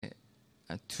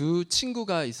두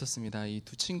친구가 있었습니다. 이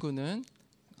두 친구는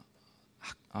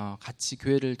같이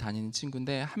교회를 다니는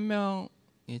친구인데, 한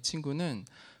명의 친구는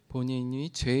본인이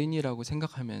죄인이라고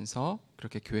생각하면서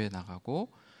그렇게 교회에 나가고,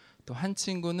 또 한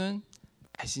친구는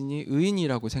자신이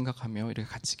의인이라고 생각하며 이렇게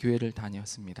같이 교회를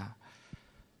다녔습니다.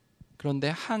 그런데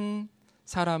한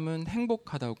사람은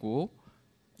행복하다고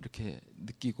이렇게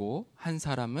느끼고 한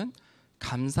사람은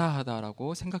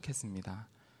감사하다라고 생각했습니다.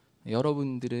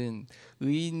 여러분들은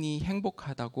의인이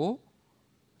행복하다고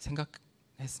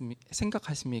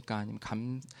생각하십니까?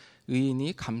 아니면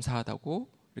의인이 감사하다고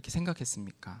이렇게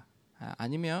생각했습니까?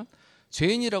 아니면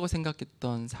죄인이라고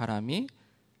생각했던 사람이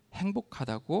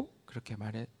행복하다고 그렇게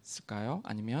말했을까요?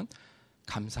 아니면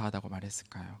감사하다고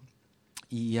말했을까요?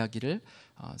 이 이야기를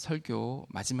설교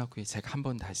마지막 후에 제가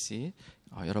한번 다시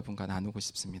여러분과 나누고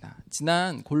싶습니다.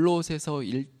 지난 골로새서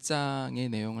 1장의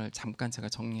내용을 잠깐 제가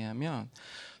정리하면,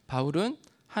 바울은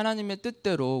하나님의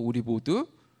뜻대로 우리 모두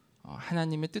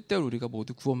하나님의 뜻대로 우리가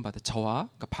모두 구원받아, 저와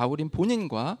그러니까 바울인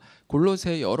본인과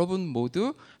골로새 여러분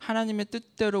모두 하나님의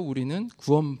뜻대로 우리는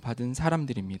구원받은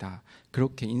사람들입니다.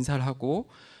 그렇게 인사를 하고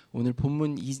오늘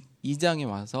본문 2장에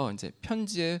와서 이제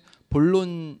편지의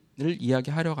본론을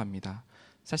이야기하려고 합니다.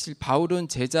 사실 바울은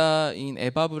제자인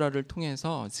에바브라를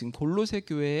통해서 지금 골로새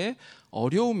교회에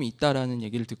어려움이 있다라는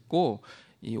얘기를 듣고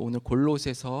이 오늘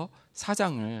골로새서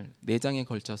 4장을 4장에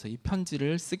걸쳐서 이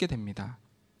편지를 쓰게 됩니다.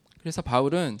 그래서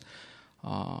바울은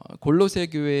골로새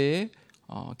교회에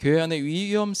교회 안에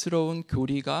위험스러운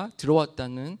교리가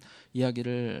들어왔다는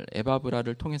이야기를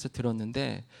에바브라를 통해서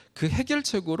들었는데, 그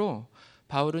해결책으로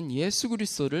바울은 예수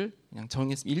그리스도를 그냥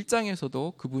정했습니다.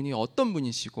 1장에서도 그분이 어떤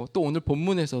분이시고, 또 오늘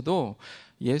본문에서도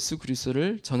예수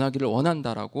그리스도를 전하기를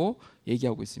원한다라고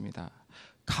얘기하고 있습니다.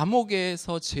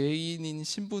 감옥에서 죄인인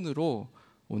신분으로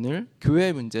오늘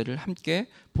교회 문제를 함께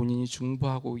본인이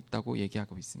중보하고 있다고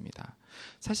얘기하고 있습니다.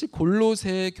 사실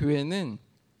골로새 교회는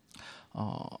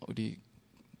우리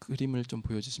그림을 좀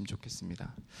보여주시면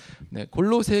좋겠습니다. 네,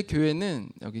 골로새 교회는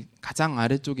여기 가장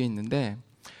아래쪽에 있는데,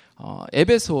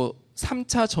 에베소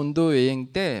 3차 전도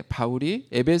여행 때 바울이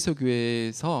에베소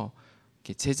교회에서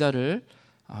제자를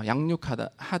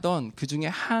양육하던 그 중에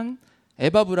한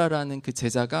에바브라라는 그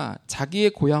제자가 자기의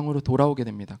고향으로 돌아오게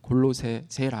됩니다. 골로새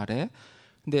제일 아래.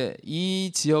 근데 이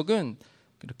지역은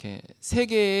이렇게 세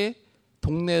개의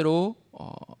동네로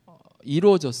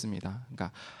이루어졌습니다.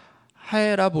 그러니까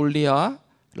하에라볼리아,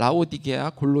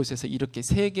 라오디게아, 골로새에서 이렇게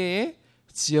세 개의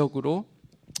지역으로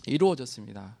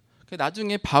이루어졌습니다.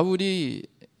 나중에 바울이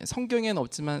성경에는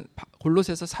없지만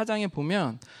골로새서 4장에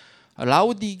보면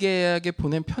라오디게아에게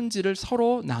보낸 편지를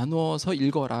서로 나누어서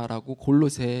읽어라라고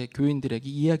골로새 교인들에게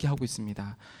이야기하고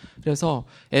있습니다. 그래서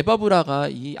에바브라가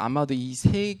아마도 이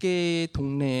세 개의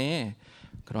동네에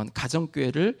그런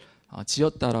가정교회를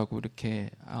지었다라고 이렇게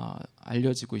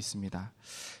알려지고 있습니다.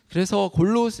 그래서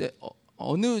골로새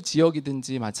어느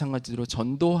지역이든지 마찬가지로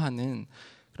전도하는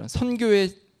그런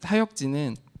선교의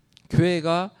사역지는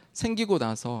교회가 생기고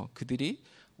나서 그들이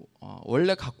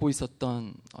원래 갖고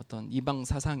있었던 어떤 이방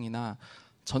사상이나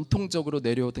전통적으로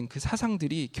내려오던 그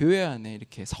사상들이 교회 안에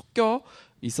이렇게 섞여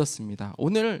있었습니다.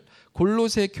 오늘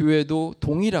골로새 교회도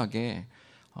동일하게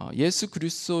예수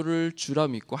그리스도를 주라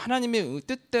믿고 하나님의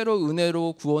뜻대로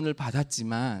은혜로 구원을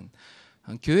받았지만,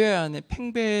 교회 안에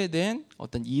팽배된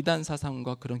어떤 이단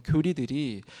사상과 그런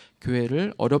교리들이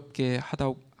교회를 어렵게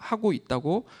하고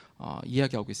있다고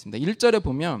이야기하고 있습니다. 1절에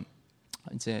보면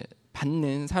이제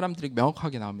받는 사람들이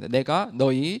명확하게 나옵니다. 내가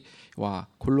너희와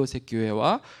골로새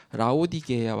교회와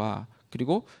라오디게아와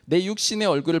그리고 내 육신의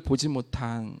얼굴을 보지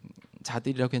못한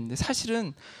자들이라고 했는데,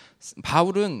 사실은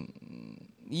바울은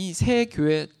이 세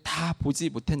교회 다 보지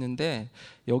못했는데,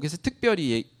 여기서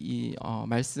특별히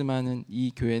말씀하는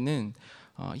이 교회는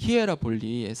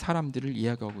히에라볼리의 사람들을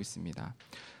이야기하고 있습니다.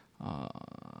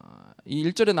 이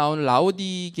 1절에 나오는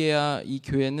라오디게아 이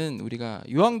교회는 우리가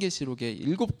요한계시록의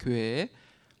 7교회에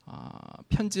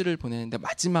편지를 보내는데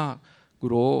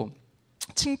마지막으로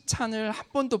칭찬을 한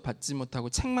번도 받지 못하고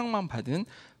책망만 받은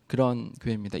그런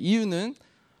교회입니다. 이유는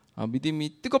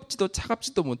믿음이 뜨겁지도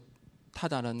차갑지도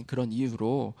못하다라는 그런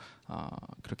이유로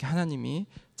그렇게 하나님이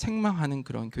책망하는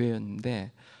그런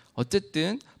교회였는데,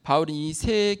 어쨌든 바울이 이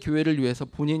세 교회를 위해서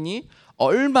본인이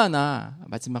얼마나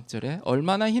마지막 절에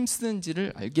얼마나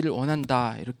힘쓰는지를 알기를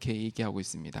원한다 이렇게 얘기하고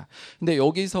있습니다. 근데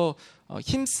여기서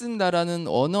힘쓴다라는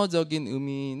언어적인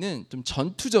의미는 좀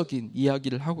전투적인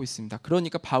이야기를 하고 있습니다.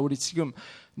 그러니까 바울이 지금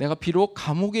내가 비록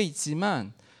감옥에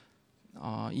있지만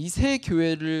이 세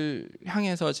교회를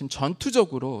향해서 지금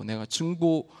전투적으로 내가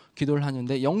중보 기도를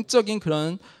하는데 영적인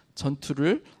그런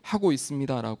전투를 하고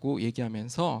있습니다라고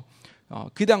얘기하면서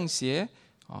그 당시에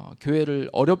교회를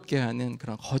어렵게 하는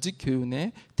그런 거짓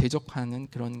교훈에 대적하는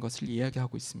그런 것을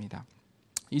이야기하고 있습니다.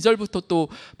 2절부터 또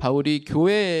바울이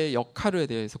교회의 역할에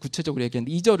대해서 구체적으로 얘기하는데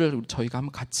 2절을 저희가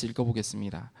한번 같이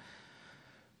읽어보겠습니다.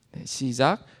 네,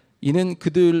 시작. 이는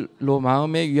그들로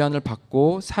마음의 위안을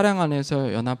받고 사랑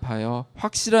안에서 연합하여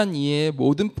확실한 이해의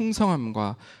모든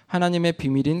풍성함과 하나님의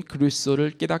비밀인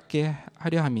그리스도를 깨닫게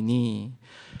하려 함이니.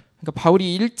 그러니까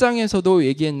바울이 1장에서도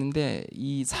얘기했는데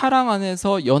이 사랑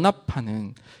안에서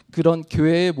연합하는 그런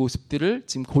교회의 모습들을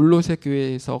지금 골로새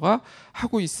교회에서가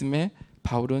하고 있음에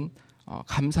바울은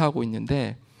감사하고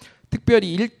있는데,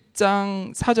 특별히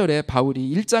 1장 4절에 바울이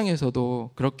 1장에서도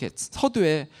그렇게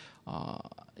서두에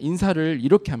인사를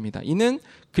이렇게 합니다. 이는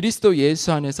그리스도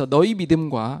예수 안에서 너희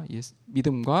믿음과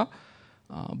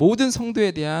모든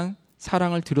성도에 대한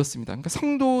사랑을 들었습니다. 그러니까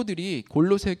성도들이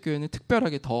골로새 교회는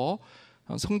특별하게 더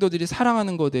성도들이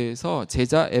사랑하는 것에 대해서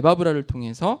제자 에바브라를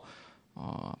통해서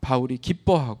바울이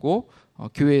기뻐하고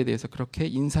교회에 대해서 그렇게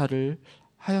인사를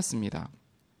하였습니다.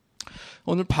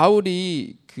 오늘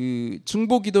바울이 그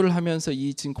중보 기도를 하면서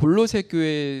이 지금 골로새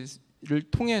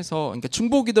교회를 통해서, 그러니까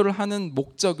중보 기도를 하는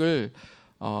목적을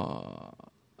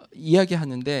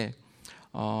이야기하는데,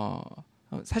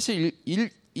 사실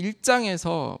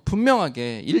 1장에서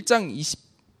분명하게 1장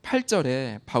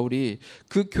 28절에 바울이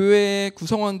그 교회의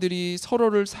구성원들이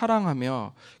서로를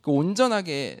사랑하며 그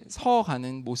온전하게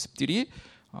서가는 모습들이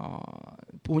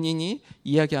본인이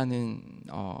이야기하는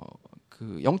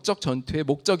그 영적 전투의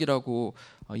목적이라고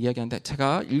이야기하는데,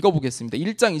 제가 읽어보겠습니다.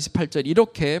 1장 28절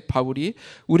이렇게 바울이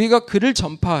우리가 그를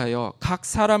전파하여 각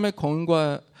사람을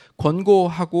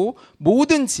권고하고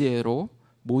모든 지혜로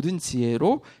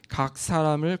각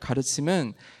사람을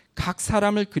가르침은 각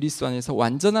사람을 그리스도 안에서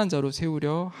완전한 자로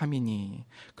세우려 함이니.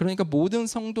 그러니까 모든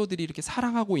성도들이 이렇게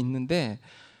사랑하고 있는데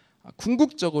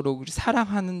궁극적으로 우리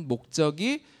사랑하는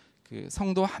목적이 그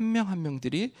성도 한 명 한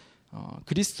명들이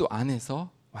그리스도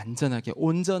안에서 완전하게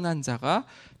온전한 자가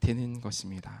되는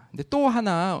것입니다. 근데 또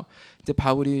하나 이제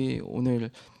바울이 오늘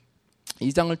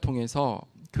 2장을 통해서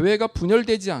교회가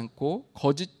분열되지 않고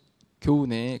거짓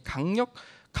교훈에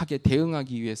강력하게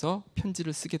대응하기 위해서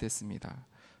편지를 쓰게 됐습니다.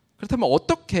 그렇다면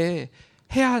어떻게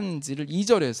해야 하는지를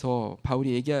 2절에서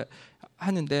바울이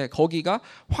얘기하는데, 거기가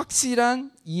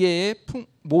확실한 이해의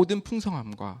모든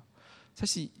풍성함과,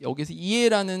 사실 여기서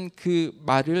이해라는 그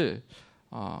말을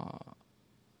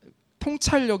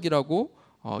통찰력이라고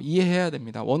이해해야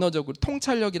됩니다. 원어적으로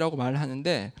통찰력이라고 말을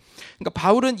하는데, 그러니까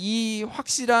바울은 이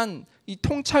확실한 이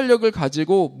통찰력을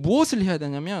가지고 무엇을 해야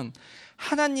되냐면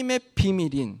하나님의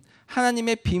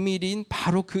비밀인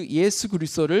바로 그 예수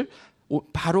그리스도를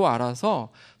바로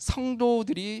알아서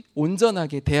성도들이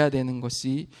온전하게 돼야 되는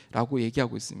것이라고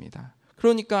얘기하고 있습니다.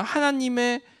 그러니까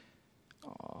하나님의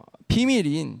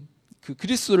비밀인 그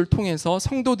그리스도를 통해서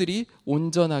성도들이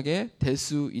온전하게 될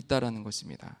수 있다라는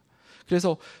것입니다.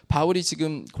 그래서 바울이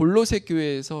지금 골로새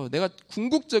교회에서, 내가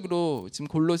궁극적으로 지금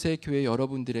골로새 교회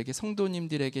여러분들에게,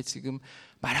 성도님들에게 지금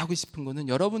말하고 싶은 것은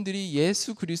여러분들이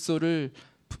예수 그리스도를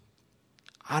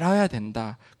알아야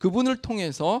된다. 그분을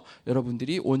통해서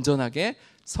여러분들이 온전하게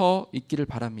서 있기를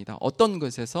바랍니다. 어떤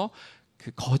것에서?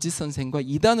 그 거짓 선생과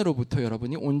이단으로부터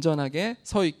여러분이 온전하게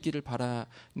서 있기를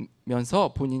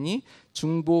바라면서 본인이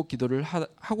중보 기도를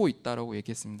하고 있다라고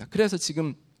얘기했습니다. 그래서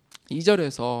지금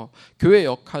 2절에서 교회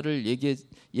역할을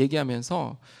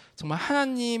얘기하면서 정말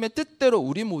하나님의 뜻대로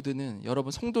우리 모두는,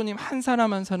 여러분 성도님 한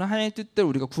사람 한 사람 하나님의 뜻대로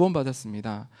우리가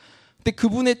구원받았습니다. 근데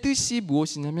그분의 뜻이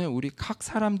무엇이냐면 우리 각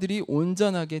사람들이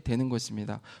온전하게 되는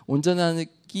것입니다. 온전하게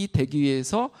되기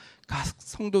위해서 각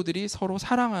성도들이 서로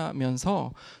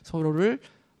사랑하면서 서로를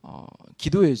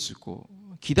기도해주고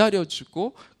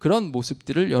기다려주고 그런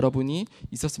모습들을 여러분이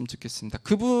있었으면 좋겠습니다.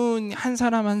 그분 한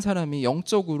사람 한 사람이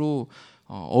영적으로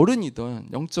어른이든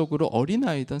영적으로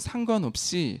어린아이든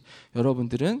상관없이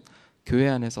여러분들은 교회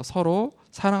안에서 서로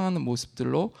사랑하는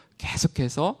모습들로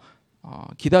계속해서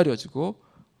기다려주고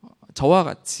저와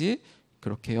같이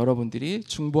그렇게 여러분들이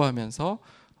중보하면서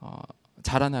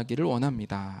자라나기를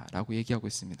원합니다 라고 얘기하고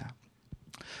있습니다.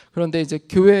 그런데 이제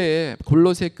교회에,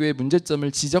 골로새 교회의 문제점을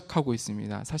지적하고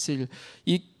있습니다. 사실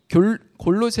이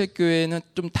골로새 교회는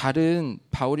좀 다른,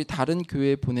 바울이 다른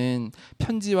교회에 보낸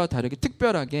편지와 다르게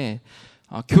특별하게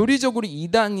교리적으로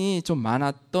이단이 좀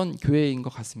많았던 교회인 것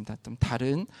같습니다. 좀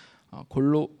다른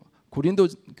고린도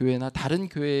교회나 다른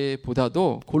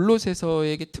교회보다도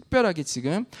골로새서에게 특별하게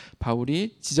지금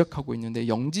바울이 지적하고 있는데,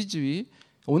 영지주의,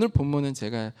 오늘 본문은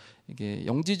제가 이게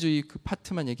영지주의 그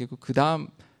파트만 얘기하고 그 다음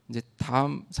이제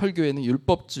다음 설교에는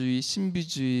율법주의,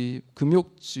 신비주의,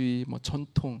 금욕주의, 뭐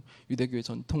전통, 유대교의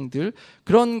전통들,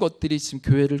 그런 것들이 지금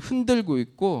교회를 흔들고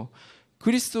있고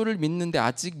그리스도를 믿는데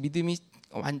아직 믿음이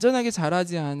완전하게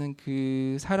자라지 않은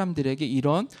그 사람들에게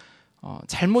이런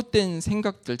잘못된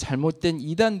생각들, 잘못된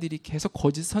이단들이 계속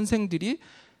거짓 선생들이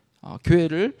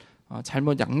교회를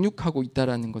잘못 양육하고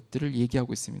있다라는 것들을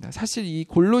얘기하고 있습니다. 사실 이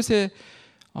골로새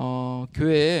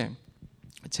교회에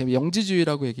제가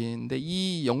영지주의라고 얘기했는데,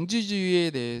 이 영지주의에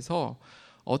대해서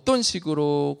어떤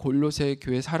식으로 골로새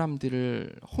교회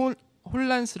사람들을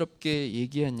혼란스럽게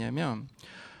얘기했냐면,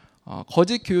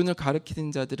 거짓 교훈을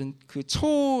가르치는 자들은 그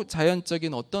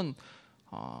초자연적인 어떤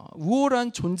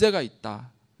우월한 존재가 있다.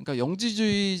 그러니까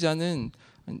영지주의자는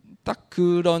딱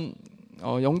그런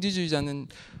영지주의자는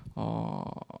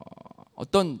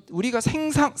어떤 우리가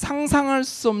상상할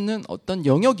수 없는 어떤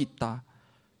영역이 있다.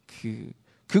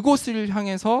 그곳을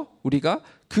향해서 우리가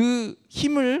그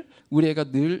힘을 우리가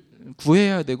늘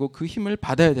구해야 되고 그 힘을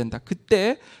받아야 된다.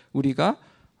 그때 우리가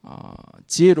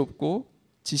지혜롭고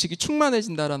지식이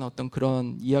충만해진다라는 어떤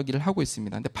그런 이야기를 하고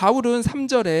있습니다. 근데 바울은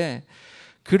 3절에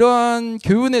그러한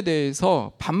교훈에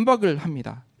대해서 반박을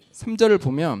합니다. 3절을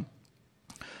보면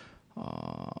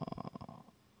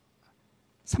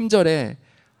 3절에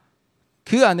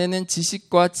그 안에는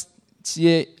지식과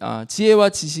지혜와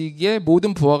지식의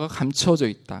모든 부하가 감춰져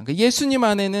있다. 그러니까 예수님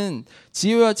안에는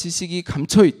지혜와 지식이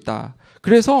감춰 있다.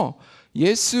 그래서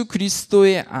예수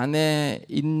그리스도의 안에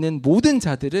있는 모든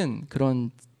자들은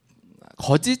그런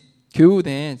거짓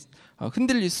교훈에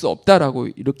흔들릴 수 없다라고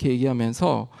이렇게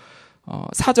얘기하면서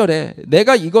 4절에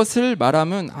내가 이것을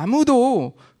말하면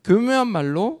아무도 교묘한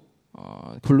말로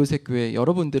골로새 교회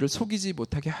여러분들을 속이지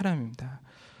못하게 하람입니다.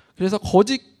 그래서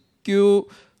거짓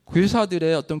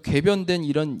교사들의 어떤 궤변된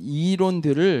이런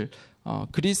이론들을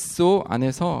그리스도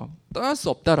안에서 떠날 수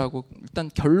없다라고 일단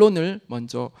결론을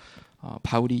먼저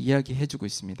바울이 이야기해주고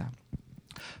있습니다.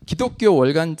 기독교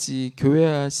월간지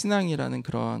교회와 신앙이라는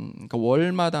그러니까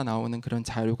월마다 나오는 그런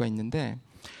자료가 있는데,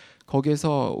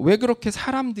 거기에서 왜 그렇게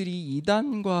사람들이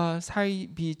이단과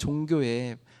사이비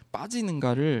종교에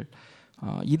빠지는가를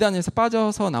이단에서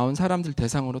빠져서 나온 사람들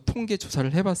대상으로 통계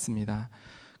조사를 해봤습니다.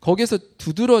 거기에서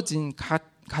두드러진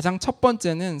가장 첫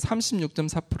번째는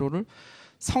 36.4%를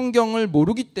성경을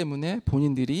모르기 때문에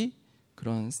본인들이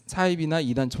그런 사입이나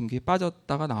이단 종교에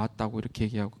빠졌다가 나왔다고 이렇게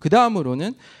얘기하고, 그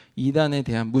다음으로는 이단에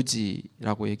대한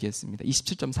무지라고 얘기했습니다.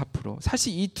 27.4%.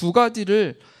 사실 이 두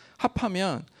가지를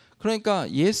합하면, 그러니까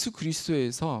예수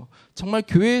그리스도에서 정말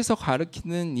교회에서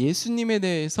가르치는 예수님에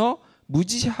대해서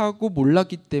무지하고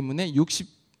몰랐기 때문에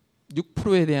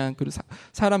 66%에 대한 그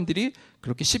사람들이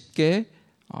그렇게 쉽게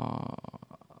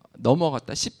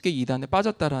넘어갔다, 쉽게 이단에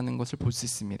빠졌다라는 것을 볼 수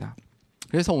있습니다.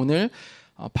 그래서 오늘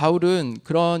바울은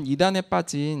그런 이단에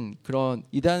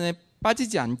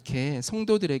빠지지 않게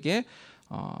성도들에게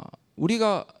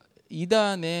우리가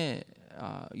이단의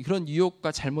그런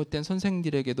유혹과 잘못된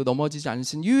선생들에게도 넘어지지 않을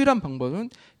수 있는 유일한 방법은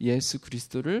예수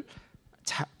그리스도를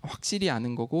확실히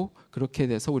아는 거고, 그렇게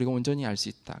돼서 우리가 온전히 알 수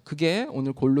있다. 그게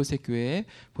오늘 골로새 교회에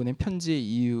보낸 편지의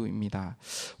이유입니다.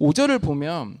 5절을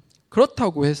보면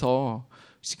그렇다고 해서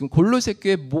지금 골로새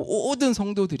교회 모든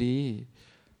성도들이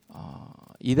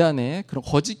이단의 그런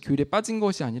거짓 교율에 빠진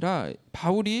것이 아니라,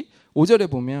 바울이 5절에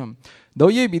보면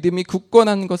너희의 믿음이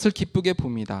굳건한 것을 기쁘게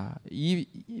봅니다. 이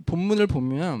본문을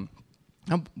보면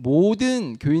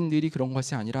모든 교인들이 그런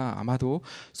것이 아니라 아마도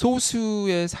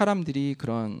소수의 사람들이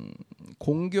그런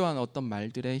공교한 어떤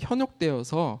말들에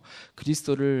현혹되어서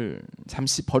그리스도를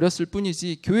잠시 버렸을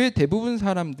뿐이지, 교회 대부분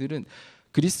사람들은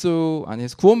그리스도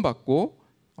안에서 구원받고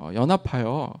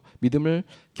연합하여 믿음을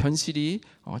견실히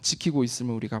지키고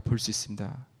있음을 우리가 볼 수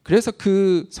있습니다. 그래서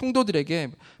그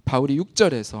성도들에게 바울이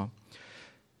 6절에서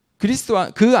그리스도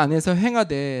그 안에서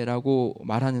행하되라고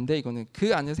말하는데, 이거는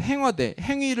그 안에서 행하되,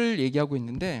 행위를 얘기하고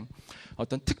있는데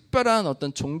어떤 특별한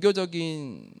어떤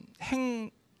종교적인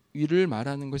행위를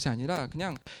말하는 것이 아니라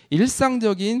그냥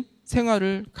일상적인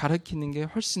생활을 가리키는 게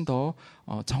훨씬 더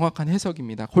정확한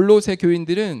해석입니다. 골로새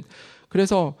교인들은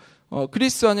그래서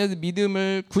그리스도 안에서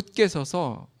믿음을 굳게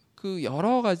서서 그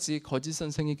여러 가지 거짓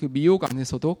선생의 그 미혹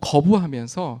안에서도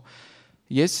거부하면서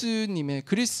예수님의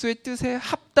그리스도의 뜻에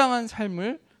합당한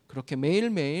삶을 그렇게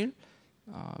매일매일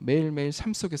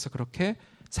삶 속에서 그렇게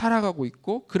살아가고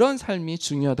있고, 그런 삶이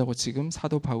중요하다고 지금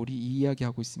사도 바울이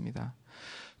이야기하고 있습니다.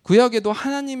 구약에도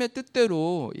하나님의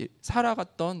뜻대로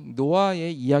살아갔던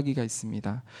노아의 이야기가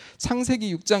있습니다.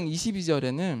 창세기 6장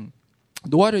 22절에는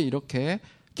노아를 이렇게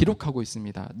기록하고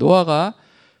있습니다. 노아가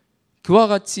그와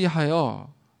같이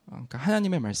하여, 그러니까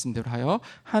하나님의 말씀대로 하여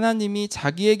하나님이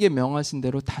자기에게 명하신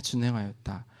대로 다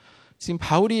준행하였다. 지금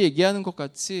바울이 얘기하는 것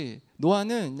같이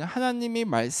노아는 하나님이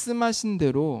말씀하신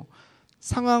대로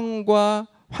상황과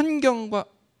환경에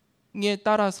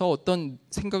따라서 어떤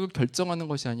생각을 결정하는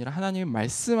것이 아니라 하나님이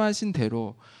말씀하신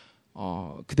대로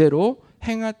그대로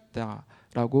행했다.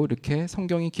 라고 이렇게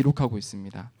성경이 기록하고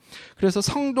있습니다. 그래서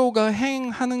성도가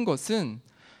행하는 것은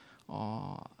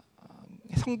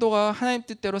성도가 하나님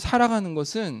뜻대로 살아가는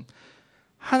것은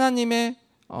하나님의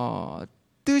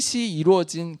뜻이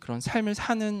이루어진 그런 삶을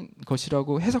사는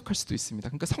것이라고 해석할 수도 있습니다.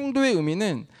 그러니까 성도의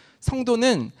의미는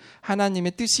성도는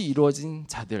하나님의 뜻이 이루어진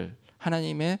자들,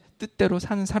 하나님의 뜻대로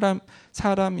사는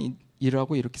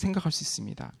사람이라고 이렇게 생각할 수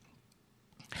있습니다.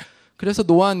 그래서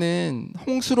노아는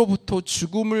홍수로부터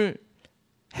죽음을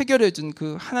해결해 준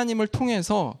그 하나님을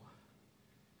통해서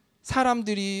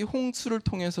사람들이 홍수를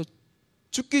통해서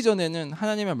죽기 전에는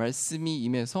하나님의 말씀이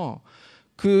임해서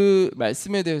그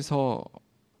말씀에 대해서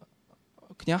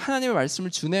그냥 하나님의 말씀을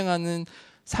준행하는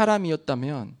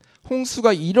사람이었다면,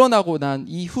 홍수가 일어나고 난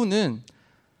이후는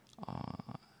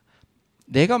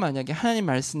내가 만약에 하나님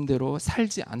말씀대로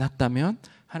살지 않았다면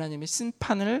하나님의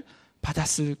심판을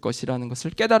받았을 것이라는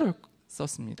것을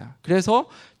깨달았었습니다. 그래서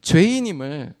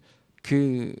죄인임을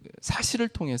그 사실을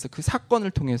통해서, 그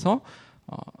사건을 통해서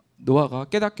노아가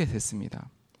깨닫게 됐습니다.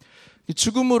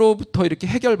 죽음으로부터 이렇게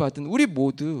해결받은 우리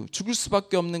모두 죽을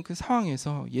수밖에 없는 그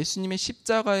상황에서 예수님의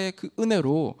십자가의 그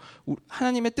은혜로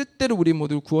하나님의 뜻대로 우리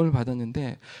모두 구원을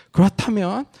받았는데,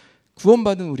 그렇다면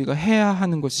구원받은 우리가 해야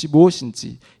하는 것이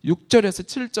무엇인지 6절에서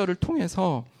 7절을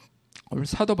통해서 오늘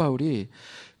사도 바울이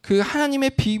그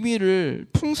하나님의 비밀을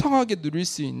풍성하게 누릴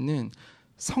수 있는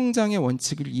성장의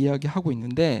원칙을 이야기하고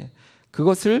있는데,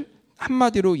 그것을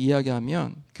한마디로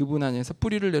이야기하면 그분 안에서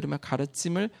뿌리를 내리며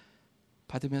가르침을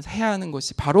받으면서 해야 하는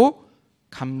것이 바로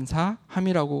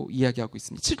감사함이라고 이야기하고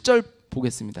있습니다. 7절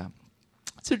보겠습니다.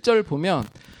 7절 보면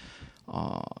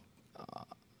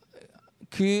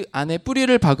그 안에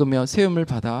뿌리를 박으며 세움을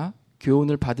받아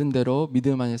교훈을 받은 대로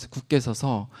믿음 안에서 굳게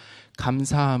서서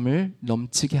감사함을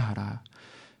넘치게 하라.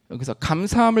 여기서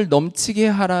감사함을 넘치게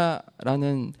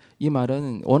하라라는 이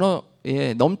말은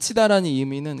원어에 넘치다라는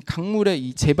의미는 강물의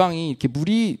이 제방이 이렇게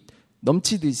물이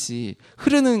넘치듯이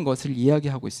흐르는 것을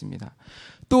이야기하고 있습니다.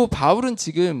 또 바울은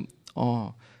지금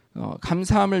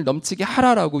감사함을 넘치게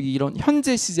하라라고 이런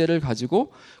현재 시제를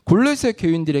가지고 골로새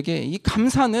교인들에게 이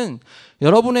감사는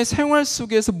여러분의 생활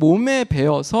속에서 몸에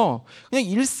배어서 그냥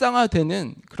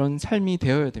일상화되는 그런 삶이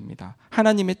되어야 됩니다.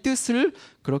 하나님의 뜻을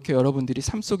그렇게 여러분들이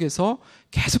삶 속에서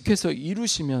계속해서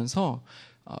이루시면서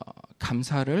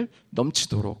감사를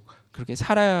넘치도록 그렇게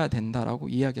살아야 된다라고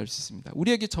이야기할 수 있습니다.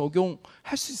 우리에게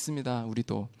적용할 수 있습니다.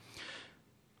 우리도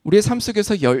우리의 삶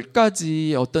속에서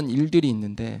 10가지의 어떤 일들이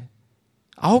있는데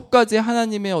 9가지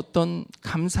하나님의 어떤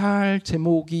감사할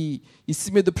제목이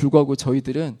있음에도 불구하고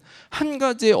저희들은 한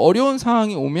가지의 어려운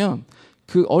상황이 오면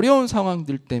그 어려운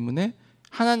상황들 때문에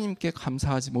하나님께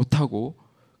감사하지 못하고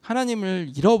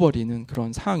하나님을 잃어버리는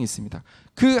그런 상황이 있습니다.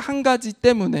 그 한 가지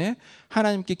때문에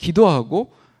하나님께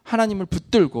기도하고 하나님을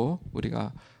붙들고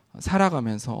우리가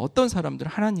살아가면서 어떤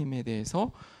사람들은 하나님에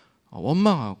대해서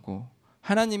원망하고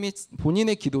하나님이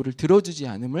본인의 기도를 들어주지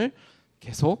않음을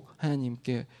계속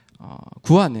하나님께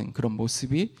구하는 그런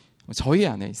모습이 저희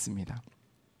안에 있습니다.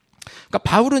 그러니까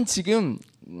바울은 지금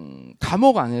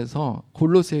감옥 안에서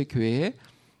골로새 교회에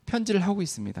편지를 하고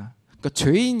있습니다. 그러니까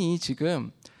죄인이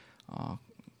지금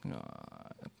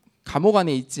감옥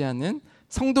안에 있지 않은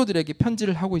성도들에게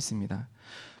편지를 하고 있습니다.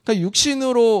 그러니까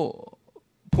육신으로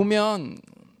보면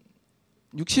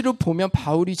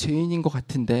바울이 죄인인 것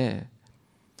같은데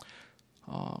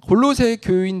골로새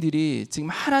교인들이 지금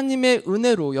하나님의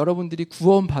은혜로 여러분들이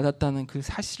구원받았다는 그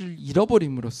사실을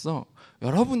잃어버림으로써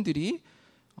여러분들이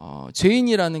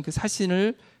죄인이라는 그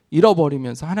사실을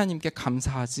잃어버리면서 하나님께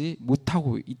감사하지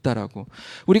못하고 있다라고.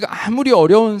 우리가 아무리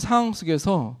어려운 상황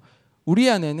속에서 우리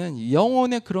안에는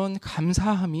영혼의 그런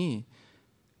감사함이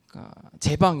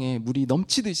제방에 물이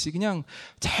넘치듯이 그냥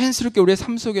자연스럽게 우리의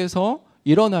삶 속에서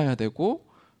일어나야 되고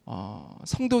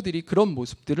성도들이 그런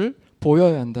모습들을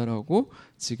보여야 한다라고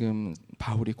지금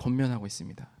바울이 권면하고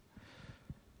있습니다.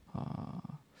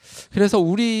 그래서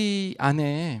우리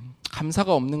안에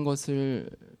감사가 없는 것을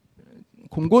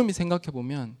곰곰이 생각해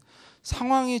보면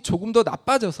상황이 조금 더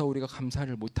나빠져서 우리가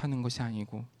감사를 못하는 것이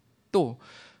아니고, 또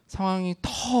상황이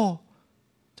더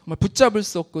정말 붙잡을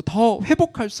수 없고 더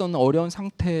회복할 수 없는 어려운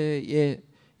상태에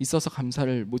있어서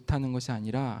감사를 못하는 것이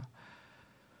아니라,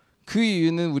 그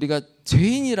이유는 우리가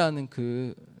죄인이라는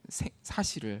그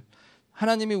사실을,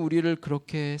 하나님이 우리를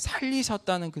그렇게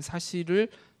살리셨다는 그 사실을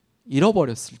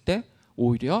잃어버렸을 때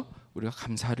오히려 우리가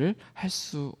감사를 할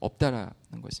수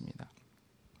없다라는 것입니다.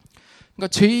 그러니까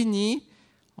죄인이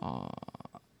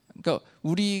그러니까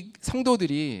우리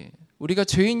성도들이 우리가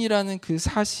죄인이라는 그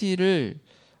사실을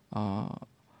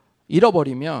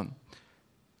잃어버리면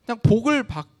그냥 복을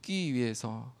받기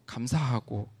위해서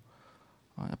감사하고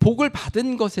복을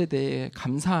받은 것에 대해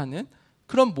감사하는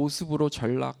그런 모습으로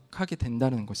전락하게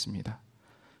된다는 것입니다.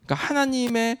 그러니까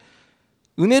하나님의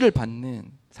은혜를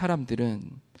받는 사람들은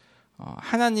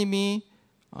하나님이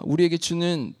우리에게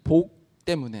주는 복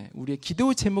때문에 우리의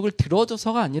기도 제목을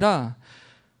들어줘서가 아니라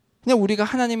그냥 우리가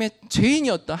하나님의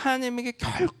죄인이었던, 하나님에게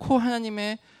결코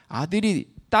하나님의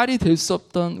아들이 딸이 될 수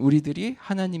없던 우리들이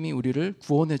하나님이 우리를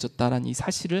구원해 줬다라는 이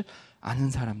사실을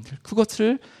아는 사람들,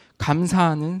 그것을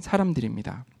감사하는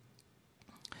사람들입니다.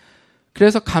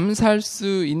 그래서 감사할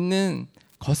수 있는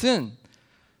것은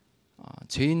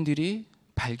죄인들이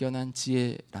발견한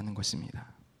지혜라는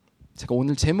것입니다. 제가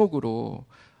오늘 제목으로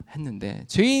했는데,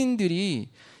 죄인들이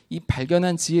이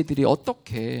발견한 지혜들이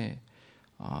어떻게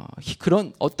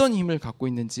그런 어떤 힘을 갖고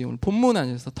있는지 오늘 본문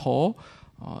안에서 더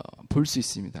볼 수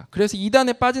있습니다. 그래서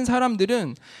이단에 빠진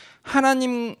사람들은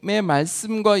하나님의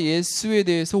말씀과 예수에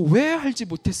대해서 왜 알지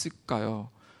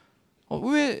못했을까요?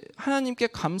 왜 하나님께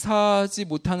감사하지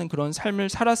못하는 그런 삶을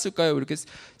살았을까요? 이렇게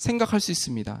생각할 수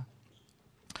있습니다.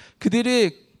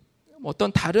 그들이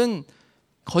어떤 다른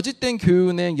거짓된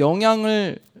교훈에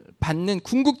영향을 받는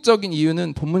궁극적인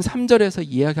이유는 본문 3절에서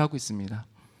이야기하고 있습니다.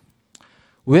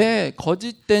 왜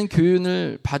거짓된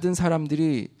교훈을 받은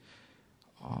사람들이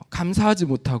감사하지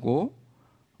못하고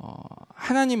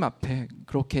하나님 앞에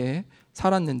그렇게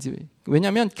살았는지,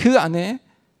 왜냐하면 그 안에,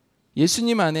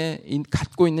 예수님 안에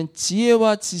갖고 있는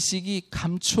지혜와 지식이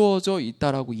감추어져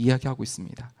있다라고 이야기하고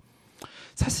있습니다.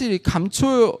 사실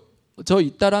감추어져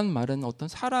있다라는 말은 어떤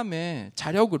사람의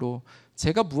자력으로,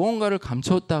 제가 무언가를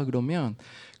감추었다 그러면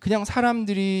그냥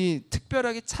사람들이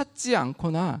특별하게 찾지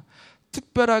않거나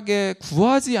특별하게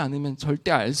구하지 않으면 절대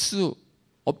알 수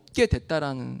없게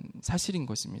됐다라는 사실인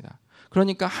것입니다.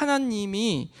 그러니까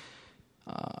하나님의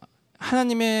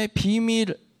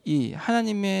비밀이,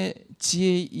 하나님의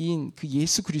지혜인 그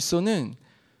예수 그리스도는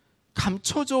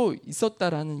감춰져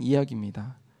있었다라는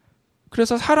이야기입니다.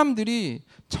 그래서 사람들이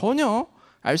전혀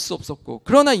알 수 없었고,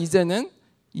 그러나 이제는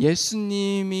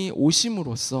예수님이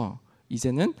오심으로써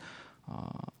이제는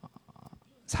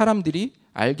사람들이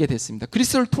알게 됐습니다.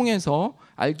 그리스도를 통해서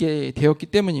알게 되었기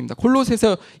때문입니다.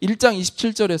 골로새서 1장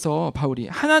 27절에서 바울이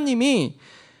하나님이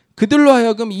그들로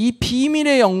하여금 이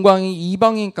비밀의 영광이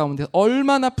이방인 가운데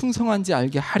얼마나 풍성한지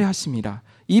알게 하려 하심이라.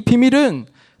 이 비밀은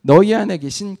너희 안에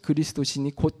계신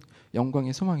그리스도시니 곧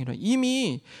영광의 소망이라.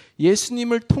 이미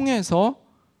예수님을 통해서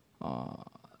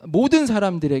모든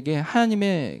사람들에게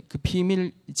하나님의 그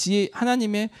비밀,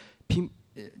 하나님의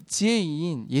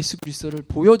지혜인 예수 그리스도를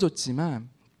보여줬지만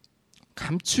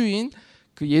감추인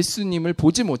그 예수님을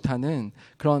보지 못하는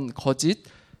그런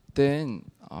거짓된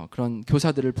그런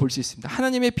교사들을 볼 수 있습니다.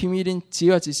 하나님의 비밀인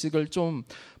지혜와 지식을 좀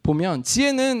보면,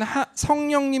 지혜는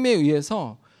성령님에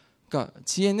의해서, 그러니까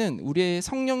지혜는 우리의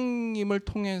성령님을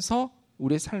통해서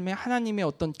우리의 삶에 하나님의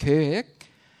어떤 계획,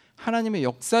 하나님의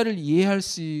역사를 이해할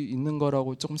수 있는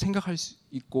거라고 조금 생각할 수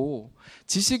있고,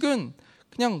 지식은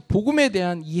그냥 복음에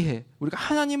대한 이해, 우리가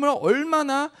하나님을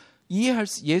얼마나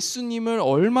예수님을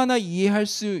얼마나 이해할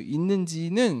수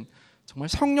있는지는 정말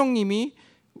성령님을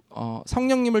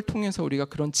통해서 우리가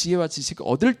그런 지혜와 지식을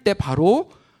얻을 때 바로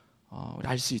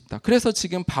알 수 있다. 그래서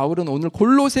지금 바울은 오늘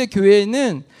골로새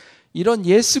교회에는 이런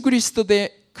예수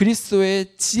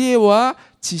그리스도의 지혜와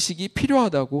지식이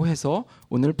필요하다고 해서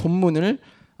오늘 본문을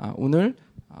오늘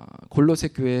골로새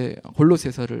교회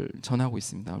골로새서를 전하고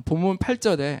있습니다. 본문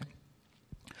 8절에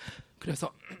그래서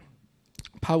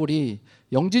바울이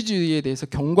영지주의에 대해서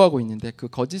경고하고 있는데 그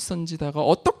거짓 선지자가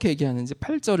어떻게 얘기하는지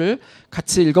 8절을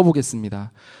같이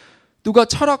읽어보겠습니다. 누가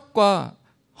철학과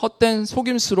헛된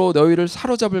속임수로 너희를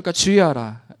사로잡을까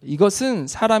주의하라. 이것은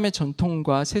사람의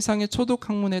전통과 세상의 초독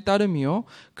학문에 따름이요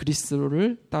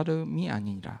그리스도를 따름이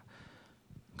아니라.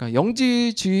 그러니까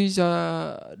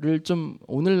영지주의자를 좀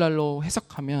오늘날로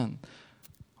해석하면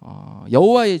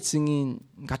여호와의 증인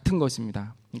같은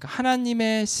것입니다. 그러니까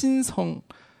하나님의 신성이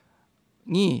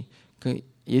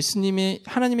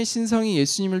하나님의 신성이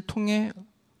예수님을 통해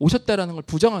오셨다라는 걸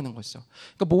부정하는 것이죠.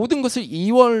 그러니까 모든 것을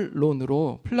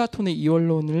이원론으로, 플라톤의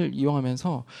이원론을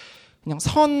이용하면서 그냥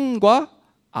선과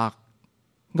악,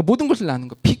 그러니까 모든 것을 나누는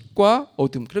것, 빛과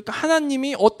어둠. 그러니까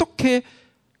하나님이 어떻게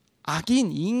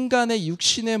악인 인간의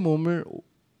육신의 몸을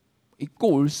입고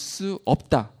올 수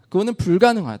없다. 그거는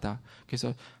불가능하다.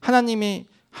 그래서 하나님의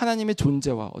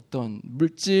존재와 어떤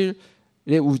물질의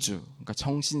우주, 그러니까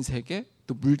정신 세계,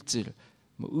 또 물질,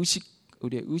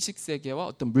 우리의 의식 세계와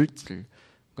어떤 물질,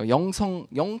 그러니까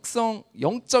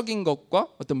영적인 것과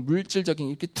어떤 물질적인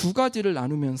이렇게 두 가지를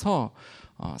나누면서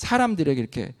사람들에게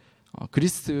이렇게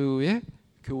그리스도의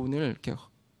교훈을 이렇게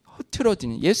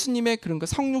흐트러지는 예수님의 그런 그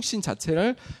성육신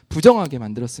자체를 부정하게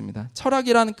만들었습니다.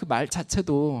 철학이라는 그 말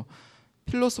자체도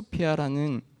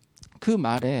필로소피아라는 그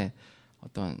말에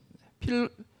어떤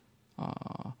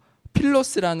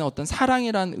필로스라는 어떤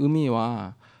사랑이라는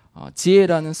의미와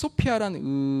지혜라는 소피아라는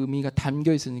의미가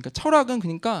담겨 있으니까 철학은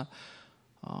그러니까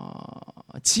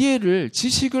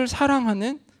지식을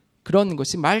사랑하는 그런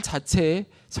것이 말 자체에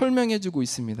설명해주고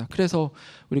있습니다. 그래서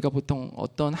우리가 보통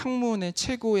어떤 학문의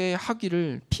최고의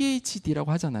학위를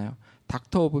PhD라고 하잖아요.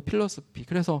 닥터 오브 필로소피.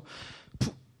 그래서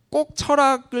꼭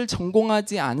철학을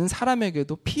전공하지 않은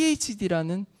사람에게도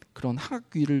PhD라는 그런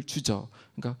학위를 주죠.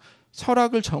 그러니까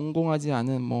철학을 전공하지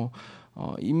않은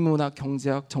인문학,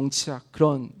 경제학, 정치학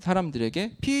그런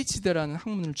사람들에게 PhD라는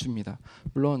학문을 줍니다.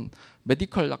 물론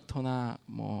메디컬 닥터나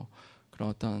그런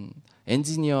어떤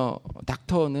엔지니어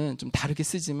닥터는 좀 다르게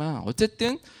쓰지만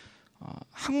어쨌든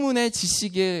학문의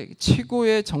지식의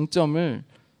최고의 정점을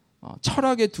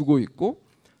철학에 두고 있고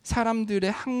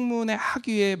사람들의 학문의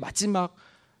학위의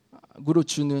마지막으로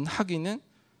주는 학위는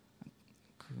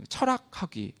그 철학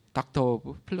학위, 닥터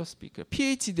오브 필로소피,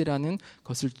 PhD라는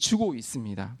것을 주고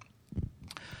있습니다.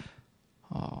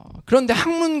 그런데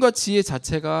학문과 지혜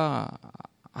자체가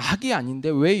악이 아닌데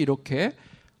왜 이렇게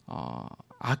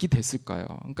악이 됐을까요?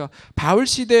 그러니까 바울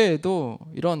시대에도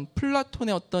이런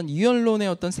플라톤의 어떤 이원론의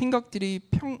어떤 생각들이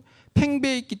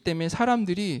팽배했기 때문에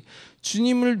사람들이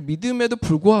주님을 믿음에도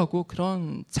불구하고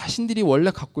그런 자신들이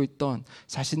원래 갖고 있던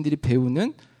자신들이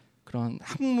배우는 그런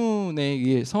학문에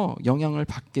의해서 영향을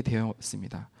받게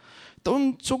되었습니다.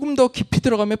 또 조금 더 깊이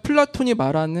들어가면 플라톤이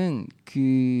말하는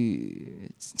그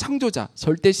창조자,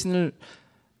 절대신을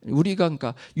우리가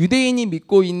그러니까 유대인이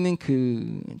믿고 있는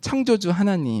그 창조주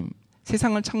하나님,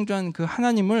 세상을 창조한 그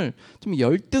하나님을 좀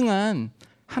열등한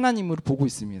하나님으로 보고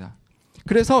있습니다.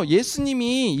 그래서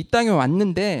예수님이 이 땅에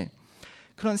왔는데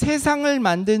그런 세상을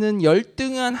만드는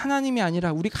열등한 하나님이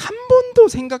아니라 우리가 한 번도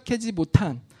생각하지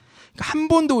못한, 한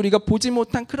번도 우리가 보지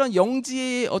못한 그런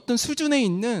영지의 어떤 수준에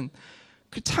있는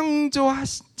그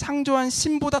창조한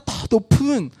신보다 더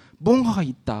높은 뭔가가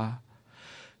있다.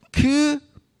 그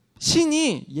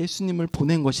신이 예수님을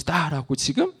보낸 것이다라고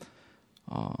지금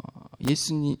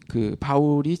그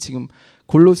바울이 지금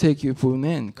골로새에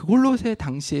보낸 그 골로새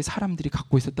당시의 사람들이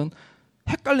갖고 있었던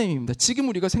헷갈림입니다. 지금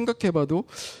우리가 생각해봐도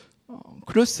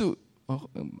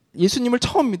예수님을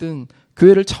처음 믿은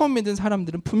교회를 처음 믿은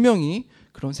사람들은 분명히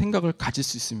그런 생각을 가질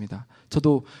수 있습니다.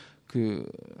 저도 그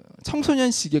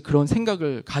청소년 시기에 그런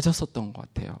생각을 가졌었던 것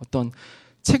같아요. 어떤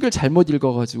책을 잘못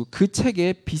읽어가지고 그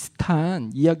책에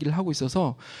비슷한 이야기를 하고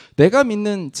있어서 내가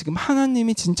믿는 지금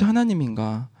하나님이 진짜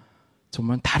하나님인가,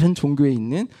 정말 다른 종교에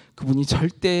있는 그분이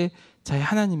절대자의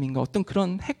하나님인가, 어떤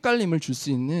그런 헷갈림을 줄 수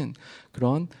있는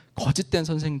그런 거짓된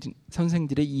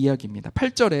선생들의 이야기입니다.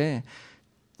 8절에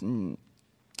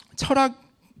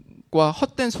철학과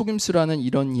헛된 속임수라는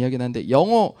이런 이야기가 나는데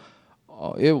영어로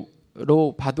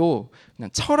봐도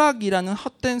그냥 철학이라는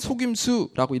헛된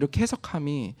속임수라고 이렇게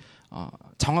해석함이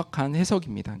정확한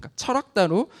해석입니다. 그러니까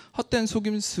철학다로 헛된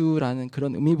속임수라는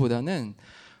그런 의미보다는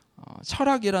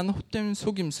철학이라는 헛된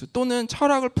속임수 또는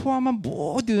철학을 포함한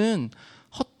모든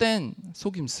헛된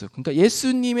속임수, 그러니까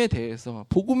예수님에 대해서,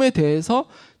 복음에 대해서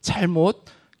잘못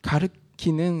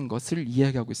가르치는 것을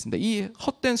이야기하고 있습니다. 이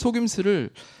헛된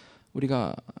속임수를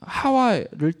우리가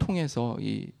하와를 통해서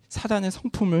이 사단의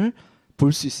성품을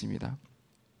볼 수 있습니다.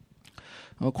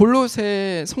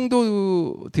 골로새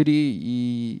성도들이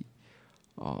이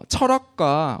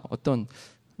철학과 어떤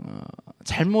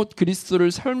잘못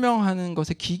그리스도를 설명하는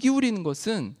것에 귀 기울이는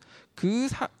것은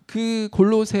그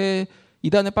골로새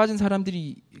이단에 빠진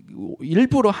사람들이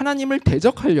일부러 하나님을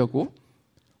대적하려고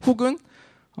혹은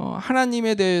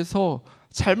하나님에 대해서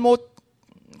잘못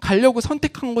가려고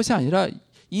선택한 것이 아니라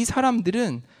이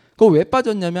사람들은 그거 왜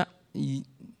빠졌냐면 이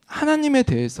하나님에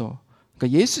대해서,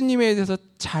 그러니까 예수님에 대해서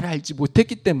잘 알지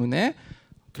못했기 때문에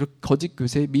거짓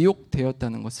교세에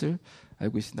미혹되었다는 것을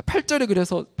알고 있습니다. 8절에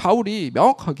그래서 바울이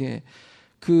명확하게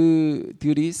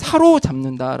그들이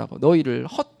사로잡는다라고, 너희를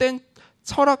헛된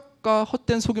철학과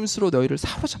헛된 속임수로 너희를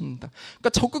사로잡는다. 그러니까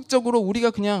적극적으로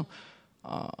우리가 그냥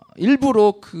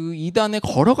일부러 그 이단에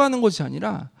걸어가는 것이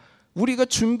아니라 우리가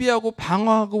준비하고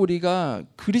방어하고 우리가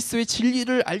그리스도의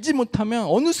진리를 알지 못하면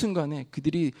어느 순간에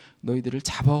그들이 너희들을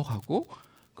잡아가고,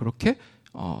 그렇게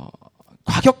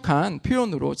과격한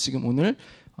표현으로 지금 오늘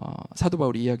사도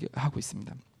바울이 이야기하고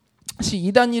있습니다. 사실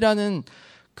이단이라는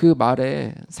그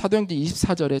말에 사도행전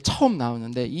 24절에 처음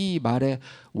나오는데 이 말의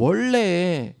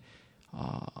원래의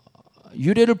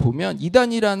유래를 보면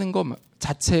이단이라는 것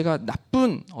자체가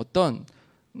나쁜 어떤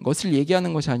것을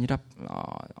얘기하는 것이 아니라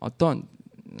어떤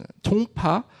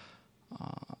종파,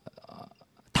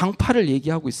 당파를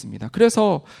얘기하고 있습니다.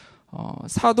 그래서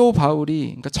사도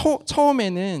바울이 그러니까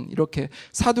처음에는 이렇게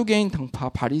사두개인 당파,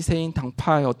 바리새인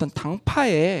당파의 어떤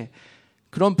당파의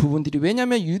그런 부분들이,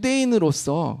 왜냐하면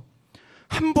유대인으로서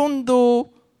한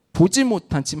번도 보지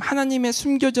못한 지금 하나님의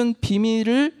숨겨진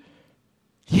비밀을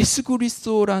예수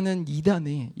그리스도라는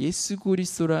이단에 예수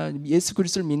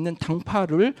그리스도를 믿는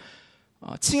당파를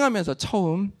칭하면서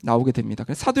처음 나오게 됩니다.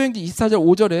 사도행전 24절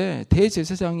 5절에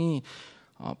대제사장이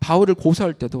바울을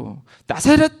고소할 때도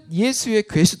나사렛 예수의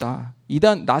괴수다.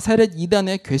 나사렛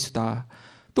이단의 괴수다.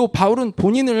 또 바울은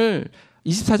본인을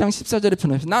 24장 14절에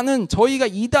표현해서 나는 저희가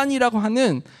이단이라고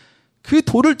하는 그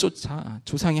도를 쫓아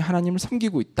조상의 하나님을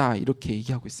섬기고 있다. 이렇게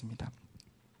얘기하고 있습니다.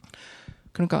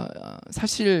 그러니까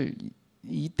사실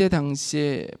이때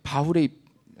당시에 바울의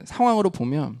상황으로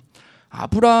보면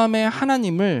아브라함의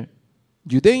하나님을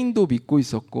유대인도 믿고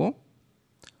있었고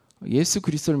예수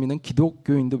그리스도를 믿는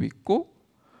기독교인도 믿고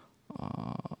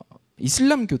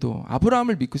이슬람교도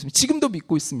아브라함을 믿고 있습니다. 지금도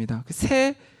믿고 있습니다.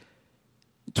 새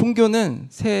종교는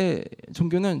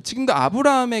지금도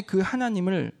아브라함의 그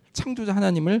하나님을 창조자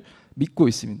하나님을 믿고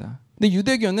있습니다. 근데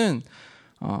유대교는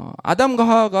아담과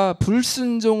하와가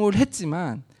불순종을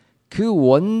했지만 그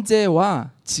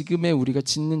원죄와 지금의 우리가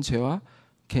짓는 죄와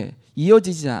이렇게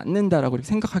이어지지 않는다라고 이렇게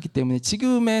생각하기 때문에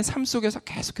지금의 삶 속에서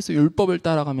계속해서 율법을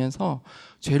따라가면서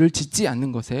죄를 짓지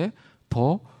않는 것에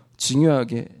더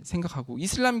중요하게 생각하고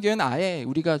이슬람교는 아예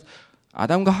우리가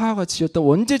아담과 하와가 지었던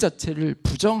원죄 자체를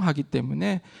부정하기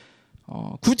때문에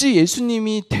굳이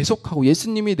예수님이 대속하고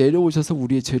예수님이 내려오셔서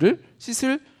우리의 죄를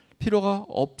씻을 필요가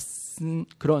없은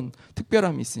그런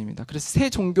특별함이 있습니다. 그래서 새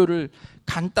종교를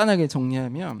간단하게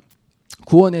정리하면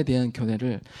구원에 대한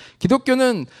견해를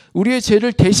기독교는 우리의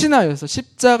죄를 대신하여서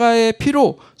십자가의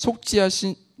피로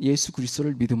속죄하신 예수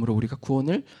그리스도를 믿음으로 우리가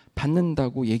구원을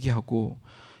받는다고 얘기하고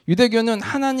유대교는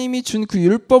하나님이 준 그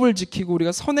율법을 지키고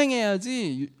우리가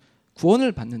선행해야지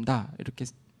구원을 받는다 이렇게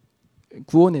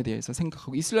구원에 대해서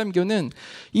생각하고 이슬람교는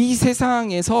이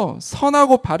세상에서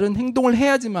선하고 바른 행동을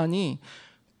해야지만이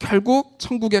결국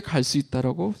천국에 갈 수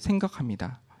있다라고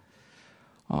생각합니다.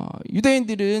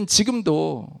 유대인들은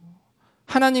지금도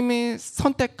하나님이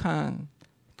선택한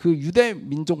그 유대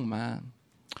민족만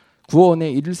구원에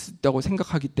이를 수 있다고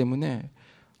생각하기 때문에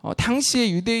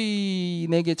당시에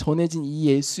유대인에게 전해진 이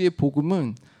예수의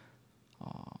복음은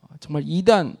정말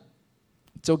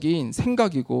이단적인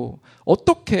생각이고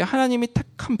어떻게 하나님이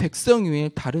택한 백성 외에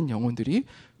다른 영혼들이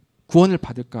구원을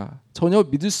받을까 전혀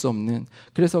믿을 수 없는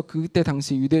그래서 그때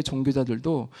당시 유대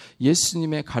종교자들도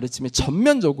예수님의 가르침에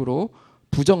전면적으로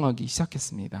부정하기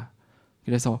시작했습니다.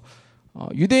 그래서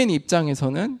유대인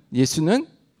입장에서는 예수는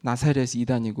나사렛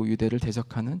이단이고 유대를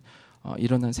대적하는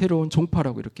일어난 새로운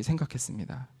종파라고 이렇게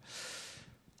생각했습니다.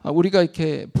 우리가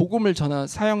이렇게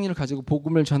사형리를 가지고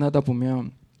복음을 전하다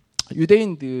보면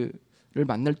유대인들을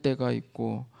만날 때가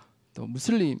있고 또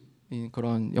무슬림인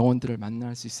그런 영혼들을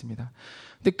만날 수 있습니다.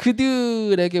 근데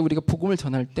그들에게 우리가 복음을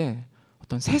전할 때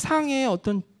어떤 세상의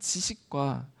어떤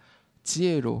지식과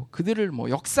지혜로 그들을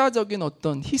역사적인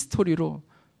어떤 히스토리로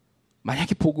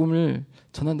만약에 복음을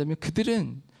전한다면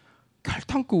그들은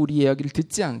결탄코 우리 이야기를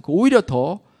듣지 않고 오히려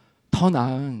더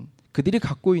나은 그들이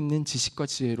갖고 있는 지식과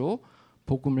지혜로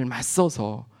복음을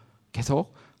맞서서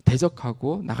계속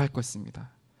대적하고 나갈 것입니다.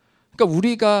 그러니까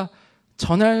우리가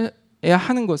전해야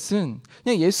하는 것은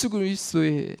그냥 예수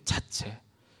그리스도의 자체,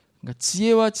 그러니까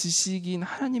지혜와 지식인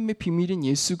하나님의 비밀인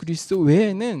예수 그리스도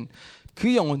외에는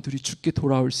그 영혼들이 죽게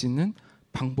돌아올 수 있는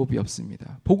방법이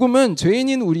없습니다. 복음은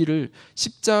죄인인 우리를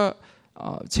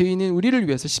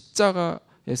위해서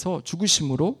십자가에서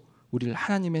죽으심으로 우리를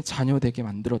하나님의 자녀 되게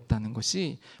만들었다는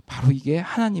것이 바로 이게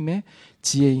하나님의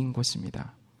지혜인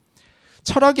것입니다.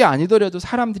 철학이 아니더라도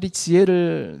사람들이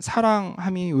지혜를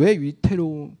사랑함이 왜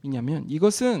위태로우냐면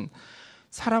이것은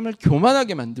사람을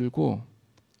교만하게 만들고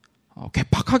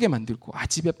괴팍하게 만들고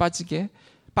아집에 빠지게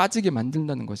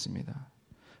만든다는 것입니다.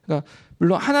 그러니까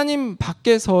물론 하나님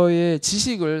밖에서의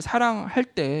지식을 사랑할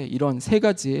때 이런 세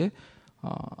가지의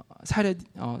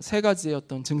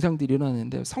어떤 증상들이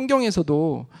일어나는데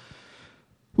성경에서도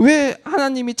왜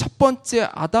하나님이 첫 번째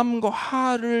아담과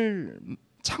하와를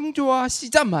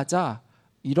창조하시자마자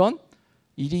이런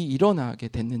일이 일어나게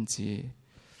됐는지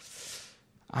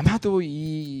아마도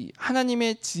이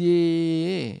하나님의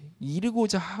지혜에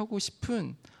이르고자 하고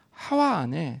싶은 하와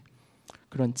안에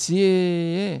그런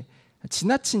지나친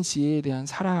지혜에 대한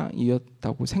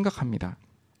사랑이었다고 생각합니다.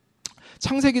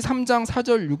 창세기 3장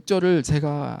 4절 6절을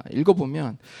제가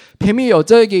읽어보면 뱀이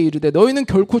여자에게 이르되 너희는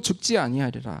결코 죽지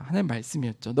아니하리라 하나님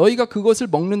말씀이었죠. 너희가 그것을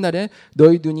먹는 날에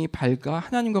너희 눈이 밝아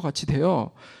하나님과 같이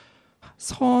되어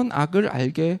선악을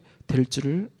알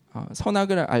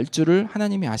줄을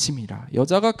하나님이 아심이라.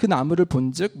 여자가 그 나무를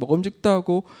본즉 먹음직도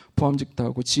하고 보암직도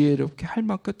하고 지혜롭게 할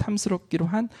만큼 탐스럽기로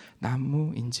한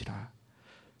나무인지라.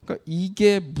 그러니까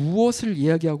이게 무엇을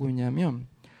이야기하고 있냐면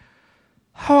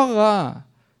하와가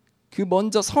그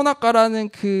먼저 선악과라는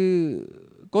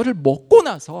그거를 먹고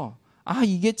나서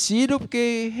이게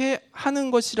지혜롭게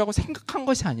하는 것이라고 생각한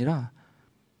것이 아니라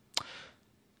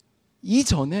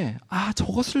이전에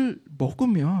저것을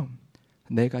먹으면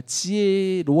내가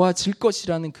지혜로워질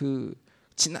것이라는 그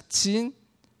지나친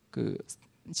그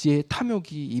지혜의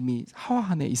탐욕이 이미 하와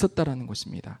안에 있었다라는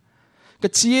것입니다. 그러니까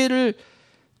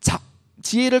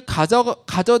지혜를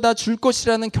가져다 줄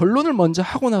것이라는 결론을 먼저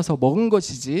하고 나서 먹은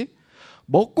것이지,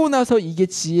 먹고 나서 이게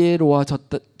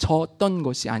지혜로워졌던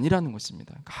것이 아니라는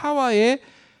것입니다. 하와의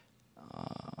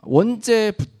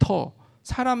원죄부터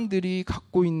사람들이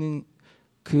갖고 있는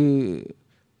그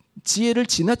지혜를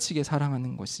지나치게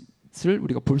사랑하는 것을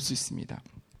우리가 볼 수 있습니다.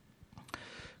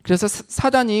 그래서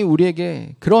사단이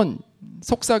우리에게 그런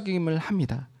속삭임을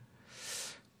합니다.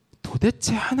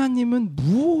 도대체 하나님은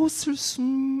무엇을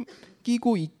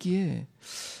숨기고 있기에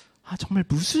정말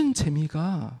무슨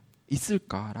재미가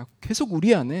있을까라고 계속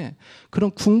우리 안에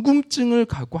그런 궁금증을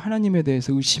갖고 하나님에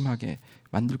대해서 의심하게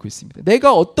만들고 있습니다.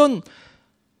 내가 어떤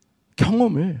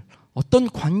경험을, 어떤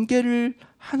관계를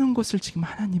하는 것을 지금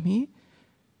하나님이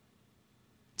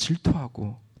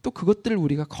질투하고 또 그것들을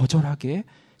우리가 거절하게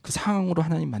그 상황으로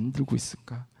하나님 만들고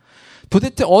있을까?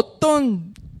 도대체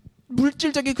어떤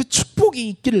물질적인 그 축복이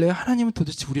있길래 하나님은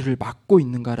도대체 우리를 막고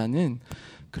있는가라는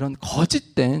그런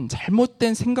거짓된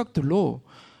잘못된 생각들로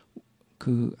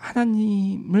그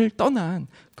하나님을 떠난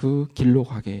그 길로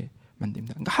가게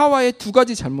만듭니다. 그러니까 하와의 두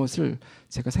가지 잘못을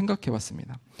제가 생각해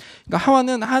봤습니다. 그러니까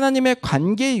하와는 하나님의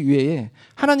관계 이외에,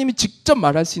 하나님이 직접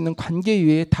말할 수 있는 관계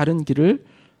이외에 다른 길을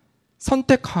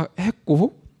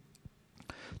선택했고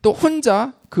또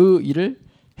혼자 그 일을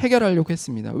해결하려고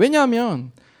했습니다.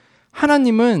 왜냐하면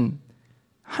하나님의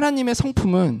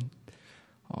성품은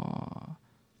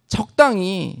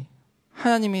적당히,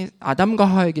 하나님이 아담과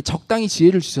하와에게 적당히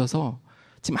지혜를 주셔서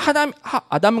지금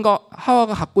아담과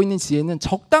하와가 갖고 있는 지혜는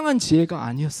적당한 지혜가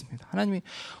아니었습니다. 하나님이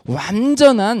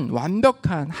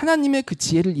완벽한 하나님의 그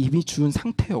지혜를 이미 준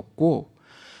상태였고,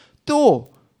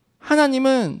 또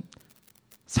하나님은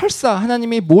설사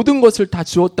하나님이 모든 것을 다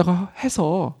주었다고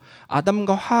해서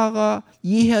아담과 하와가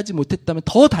이해하지 못했다면,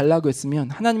 더 달라고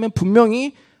했으면 하나님은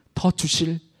분명히 더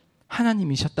주실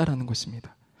하나님이셨다라는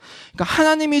것입니다. 그러니까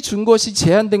하나님이 준 것이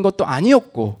제한된 것도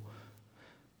아니었고,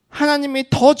 하나님이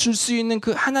더 줄 수 있는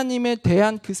그 하나님에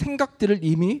대한 그 생각들을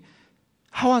이미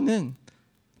하와는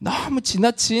너무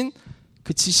지나친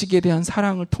그 지식에 대한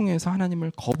사랑을 통해서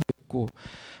하나님을 거부했고,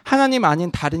 하나님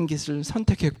아닌 다른 길을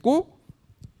선택했고,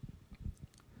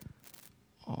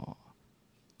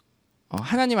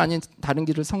 하나님 아닌 다른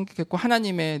길을 선택했고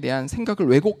하나님에 대한 생각을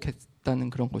왜곡했다는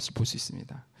그런 것을 볼 수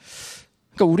있습니다.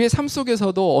 그러니까 우리의 삶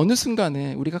속에서도 어느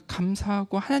순간에 우리가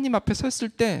감사하고 하나님 앞에 섰을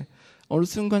때 어느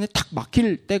순간에 탁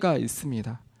막힐 때가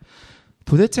있습니다.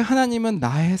 도대체 하나님은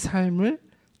나의 삶을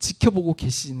지켜보고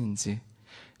계시는지,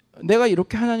 내가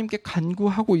이렇게 하나님께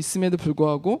간구하고 있음에도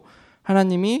불구하고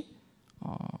하나님이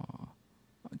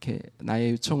이렇게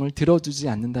나의 요청을 들어주지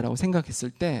않는다라고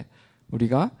생각했을 때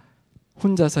우리가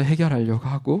혼자서 해결하려고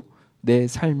하고 내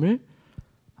삶을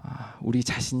우리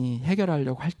자신이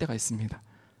해결하려고 할 때가 있습니다.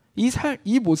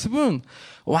 이 모습은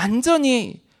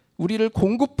완전히 우리를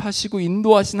공급하시고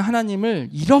인도하시는 하나님을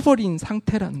잃어버린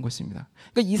상태라는 것입니다.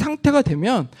 그러니까 이 상태가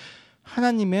되면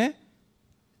하나님에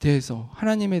대해서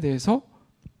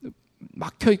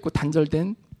막혀있고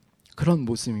단절된 그런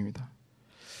모습입니다.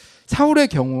 사울의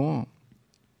경우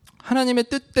하나님의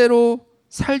뜻대로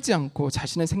살지 않고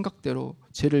자신의 생각대로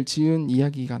죄를 지은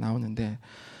이야기가 나오는데,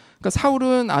 그러니까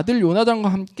사울은 아들 요나단과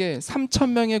함께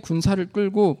 3,000명의 군사를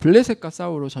끌고 블레셋과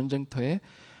싸우러 전쟁터에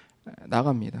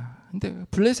나갑니다. 근데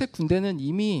블레셋 군대는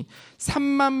이미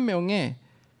 3만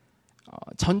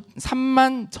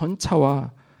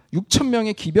전차와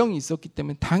 6,000명의 기병이 있었기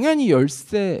때문에 당연히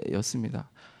열세였습니다.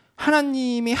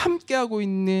 하나님이 함께하고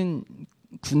있는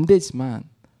군대지만,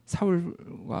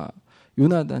 사울과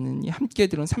요나단이 함께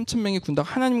들은 3,000명의 군대가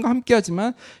하나님과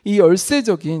함께하지만 이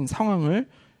열세적인 상황을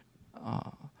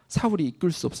사울이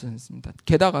이끌 수 없었습니다.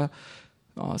 게다가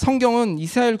성경은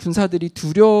이스라엘 군사들이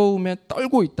두려움에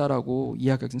떨고 있다라고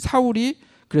이야기하고, 사울이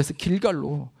그래서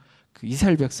길갈로 그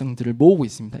이스라엘 백성들을 모으고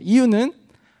있습니다. 이유는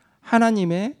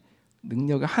하나님의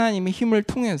능력을, 하나님의 힘을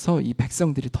통해서 이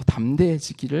백성들이 더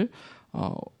담대해지기를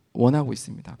원하고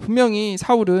있습니다. 분명히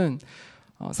사울은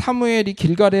사무엘이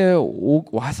길갈에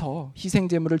와서 희생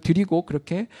제물을 드리고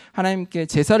그렇게 하나님께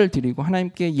제사를 드리고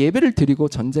하나님께 예배를 드리고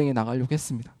전쟁에 나가려고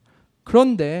했습니다.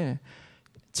 그런데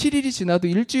 7일이 지나도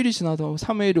일주일이 지나도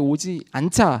사무엘이 오지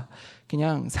않자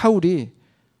그냥 사울이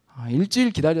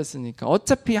일주일 기다렸으니까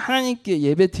어차피 하나님께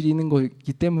예배 드리는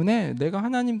거기 때문에 내가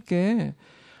하나님께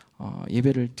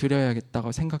예배를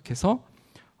드려야겠다고 생각해서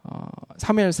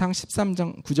사무엘상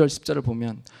 13장 9절 10절을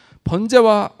보면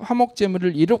번제와 화목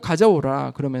제물을 이로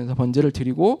가져오라 그러면서 번제를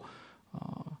드리고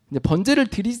근데 번제를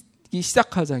드리기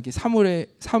시작하자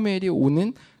사무엘이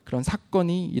오는 그런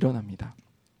사건이 일어납니다.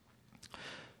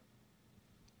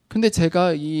 근데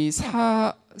제가 이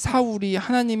사울이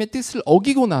하나님의 뜻을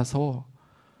어기고 나서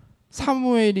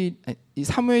선지자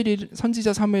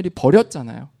사무엘이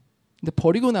버렸잖아요. 근데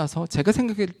버리고 나서 제가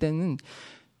생각할 때는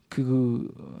그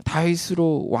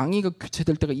다윗으로 왕위가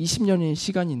교체될 때가 20년의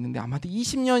시간이 있는데 아마도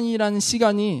 20년이라는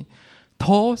시간이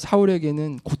더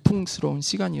사울에게는 고통스러운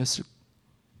시간이었을,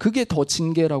 그게 더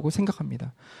징계라고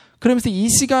생각합니다. 그러면서 이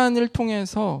시간을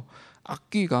통해서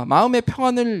악귀가 마음의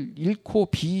평안을 잃고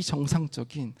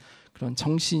비정상적인 그런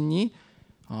정신이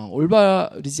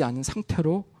올바르지 않은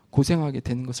상태로 고생하게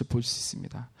되는 것을 볼 수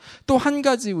있습니다. 또 한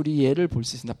가지 우리 예를 볼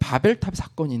수 있습니다. 바벨탑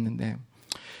사건이 있는데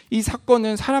이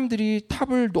사건은 사람들이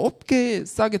탑을 높게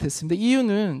쌓게 됐습니다.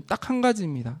 이유는 딱 한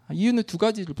가지입니다. 이유는 두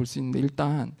가지를 볼 수 있는데,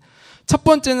 일단 첫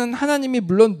번째는 하나님이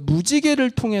물론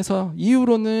무지개를 통해서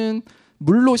이후로는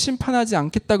물로 심판하지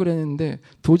않겠다 그랬는데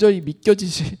도저히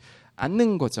믿겨지지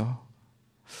않는 거죠.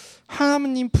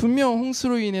 하나님 분명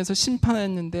홍수로 인해서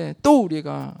심판했는데 또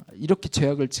우리가 이렇게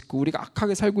죄악을 짓고 우리가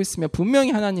악하게 살고 있으면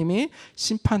분명히 하나님이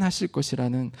심판하실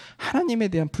것이라는 하나님에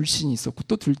대한 불신이 있었고,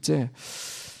 또 둘째,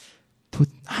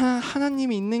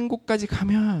 하나님이 있는 곳까지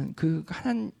가면 그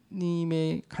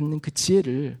하나님의 갖는 그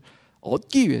지혜를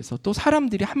얻기 위해서 또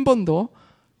사람들이 한 번 더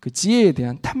그 지혜에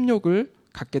대한 탐욕을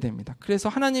갖게 됩니다. 그래서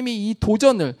하나님이 이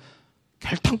도전을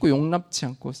결탄코 용납치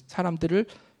않고 사람들을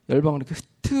열방으로 이렇게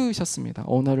흩으셨습니다.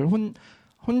 언어를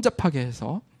혼잡하게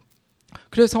해서.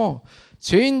 그래서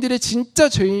죄인들의 진짜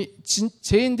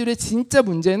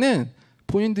문제는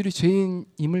본인들이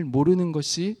죄인임을 모르는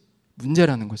것이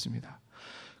문제라는 것입니다.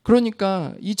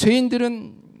 그러니까 이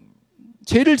죄인들은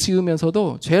죄를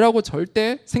지으면서도 죄라고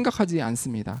절대 생각하지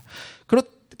않습니다.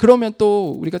 그러면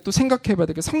또 우리가 또 생각해 봐야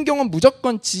될 게, 성경은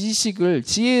무조건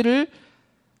지혜를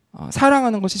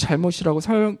사랑하는 것이 잘못이라고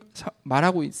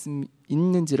말하고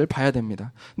있는지를 봐야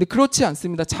됩니다. 근데 그렇지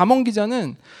않습니다. 잠언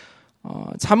기자는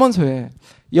잠언서에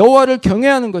여호와를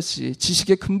경외하는 것이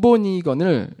지식의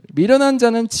근본이거늘 미련한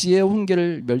자는 지혜의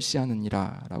훈계를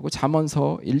멸시하느니라 라고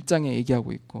잠언서 1장에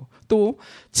얘기하고 있고, 또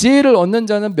지혜를 얻는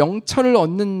자는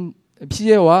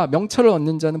지혜와 명철을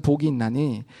얻는 자는 복이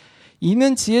있나니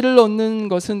이는 지혜를 얻는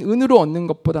것은 은으로 얻는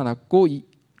것보다 낫고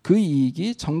그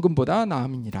이익이 정금보다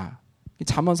나음이니라.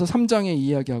 잠언서 3장에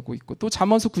이야기하고 있고, 또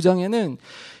잠언서 9장에는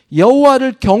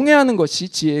여호와를 경외하는 것이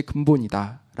지혜의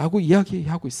근본이다 라고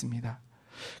이야기하고 있습니다.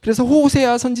 그래서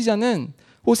호세아 선지자는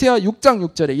호세아 6장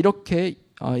 6절에 이렇게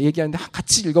얘기하는데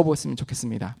같이 읽어보았으면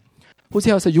좋겠습니다.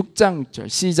 호세아서 6장 6절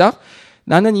시작.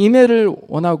 나는 인애를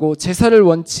원하고 제사를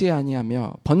원치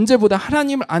아니하며 번제보다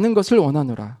하나님을 아는 것을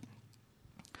원하노라.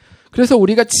 그래서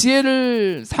우리가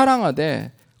지혜를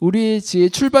사랑하되 우리의 지혜의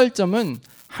출발점은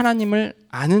하나님을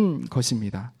아는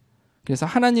것입니다. 그래서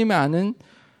하나님을 아는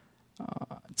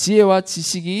지혜와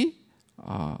지식이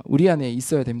우리 안에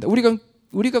있어야 됩니다.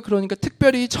 우리가 그러니까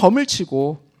특별히 점을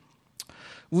치고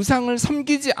우상을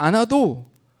섬기지 않아도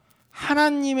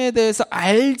하나님에 대해서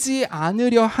알지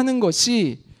않으려 하는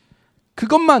것이,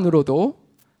 그것만으로도,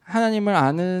 하나님을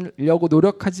아느려고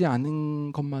노력하지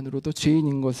않은 것만으로도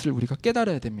죄인인 것을 우리가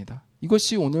깨달아야 됩니다.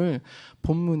 이것이 오늘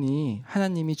본문이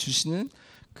하나님이 주시는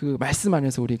그 말씀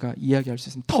안에서 우리가 이야기할 수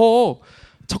있습니다. 더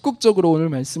적극적으로 오늘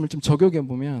말씀을 좀 적용해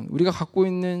보면, 우리가 갖고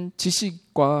있는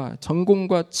지식과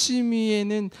전공과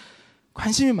취미에는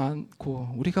관심이 많고,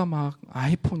 우리가 막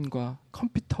아이폰과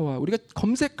컴퓨터와 우리가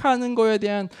검색하는 거에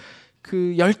대한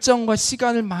그 열정과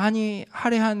시간을 많이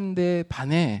할애하는데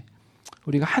반해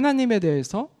우리가 하나님에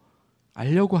대해서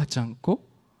알려고 하지 않고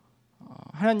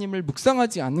하나님을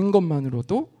묵상하지 않는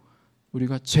것만으로도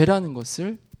우리가 죄라는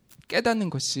것을 깨닫는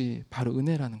것이 바로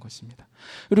은혜라는 것입니다.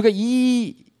 우리가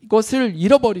이것을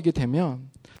잃어버리게 되면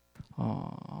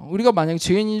우리가 만약에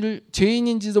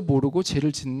죄인인지도 모르고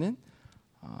죄를 짓는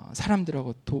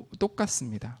사람들하고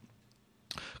똑같습니다.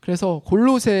 그래서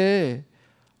골로새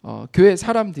교회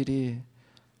사람들이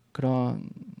그런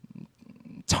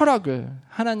철학을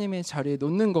하나님의 자리에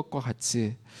놓는 것과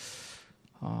같이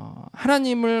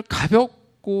하나님을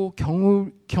가볍고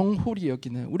경홀히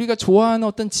여기는, 우리가 좋아하는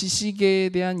어떤 지식에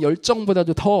대한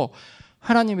열정보다도 더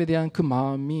하나님에 대한 그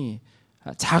마음이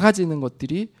작아지는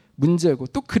것들이 문제고,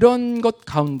 또 그런 것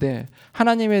가운데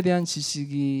하나님에 대한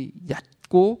지식이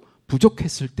얕고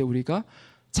부족했을 때 우리가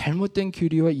잘못된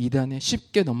교리와 이단에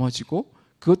쉽게 넘어지고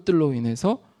그것들로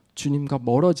인해서 주님과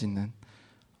멀어지는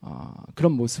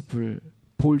그런 모습을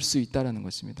볼 수 있다는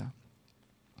것입니다.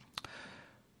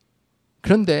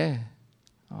 그런데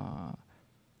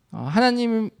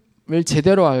하나님을 하나님을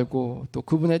제대로 알고 또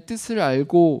그분의 뜻을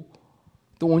알고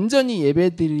또 온전히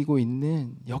예배드리고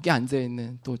있는 여기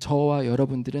앉아있는 또 저와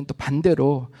여러분들은 또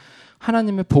반대로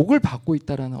하나님의 복을 받고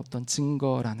있다는 어떤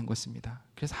증거라는 것입니다.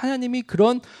 그래서 하나님이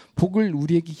그런 복을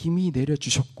우리에게 이미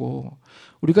내려주셨고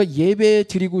우리가 예배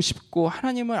드리고 싶고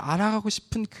하나님을 알아가고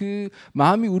싶은 그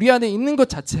마음이 우리 안에 있는 것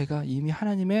자체가 이미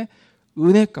하나님의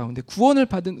은혜 가운데 구원을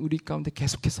받은 우리 가운데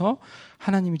계속해서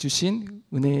하나님이 주신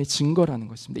은혜의 증거라는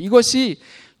것입니다. 이것이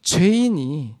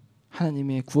죄인이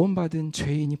하나님의 구원받은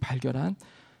죄인이 발견한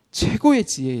최고의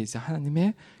지혜이자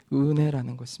하나님의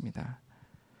은혜라는 것입니다.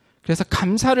 그래서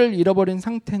감사를 잃어버린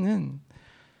상태는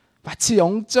마치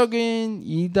영적인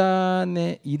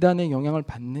이단의 영향을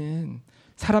받는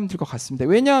사람들과 같습니다.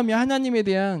 왜냐하면 하나님에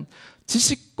대한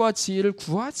지식과 지혜를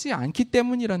구하지 않기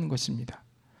때문이라는 것입니다.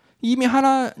 이미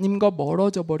하나님과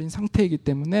멀어져 버린 상태이기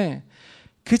때문에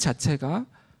그 자체가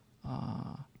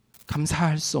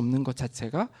감사할 수 없는 것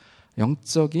자체가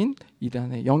영적인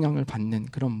이단의 영향을 받는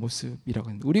그런 모습이라고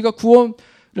합니다. 우리가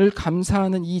구원을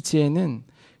감사하는 이 지혜는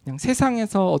그냥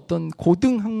세상에서 어떤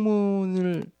고등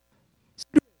학문을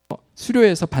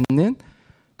수료해서 받는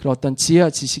그런 어떤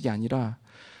지혜와 지식이 아니라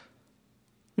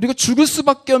우리가 죽을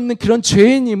수밖에 없는 그런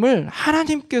죄인임을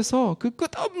하나님께서 그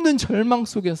끝없는 절망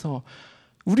속에서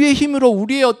우리의 힘으로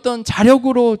우리의 어떤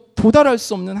자력으로 도달할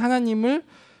수 없는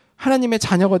하나님의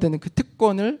자녀가 되는 그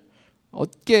특권을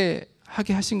얻게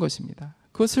하게 하신 것입니다.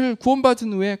 그것을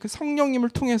구원받은 후에 그 성령님을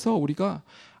통해서 우리가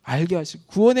알게 하시고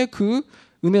구원의 그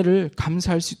은혜를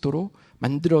감사할 수 있도록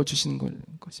만들어 주시는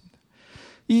것입니다.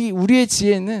 이 우리의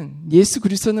지혜는 예수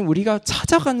그리스도는 우리가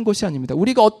찾아간 것이 아닙니다.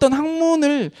 우리가 어떤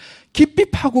학문을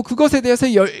깊이 파고 그것에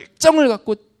대해서 열정을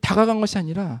갖고 다가간 것이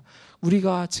아니라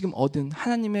우리가 지금 얻은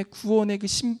하나님의 구원의 그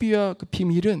신비와 그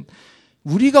비밀은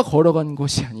우리가 걸어간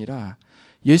것이 아니라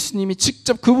예수님이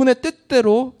직접 그분의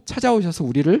뜻대로 찾아오셔서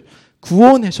우리를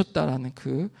구원하셨다라는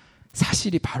그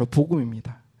사실이 바로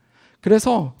복음입니다.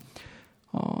 그래서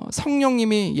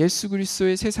성령님이 예수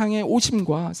그리스도의 세상에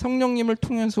오심과 성령님을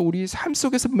통해서 우리 삶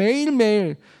속에서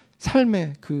매일매일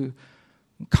삶의 그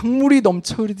강물이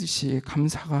넘쳐 흐르듯이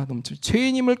감사가 넘쳐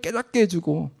죄인임을 깨닫게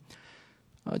해주고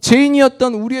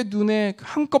죄인이었던 우리의 눈에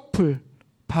한꺼풀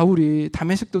바울이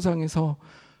다메섹 도상에서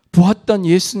보았던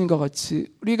예수님과 같이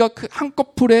우리가 그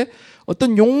한꺼풀에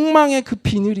어떤 욕망의 그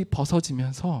비늘이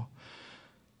벗어지면서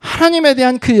하나님에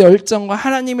대한 그 열정과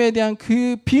하나님에 대한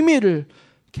그 비밀을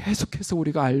계속해서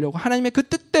우리가 알려고 하나님의 그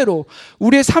뜻대로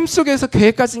우리의 삶 속에서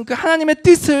계획하신 그 하나님의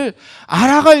뜻을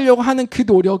알아가려고 하는 그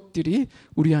노력들이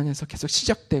우리 안에서 계속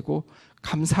시작되고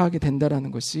감사하게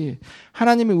된다는 것이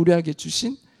하나님이 우리에게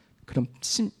주신 그런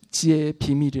지혜의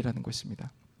비밀이라는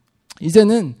것입니다.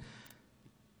 이제는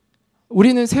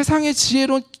우리는 세상의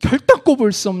지혜로 결단코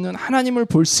볼 수 없는 하나님을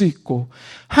볼 수 있고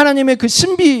하나님의 그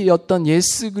신비였던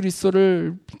예수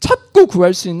그리스도를 찾고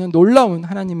구할 수 있는 놀라운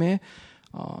하나님의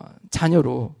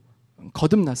자녀로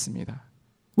거듭났습니다.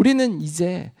 우리는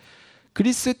이제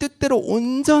그리스도의 뜻대로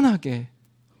온전하게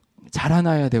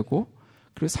자라나야 되고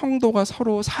그리고 성도가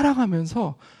서로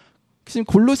살아가면서 지금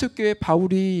골로새 교회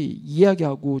바울이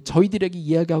이야기하고 저희들에게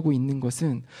이야기하고 있는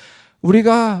것은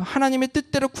우리가 하나님의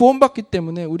뜻대로 구원받기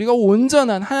때문에 우리가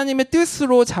온전한 하나님의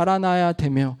뜻으로 자라나야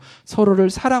되며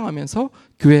서로를 사랑하면서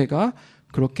교회가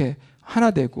그렇게 하나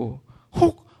되고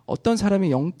혹 어떤 사람이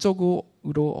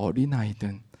영적으로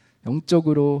어린아이든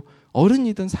영적으로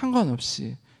어른이든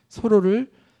상관없이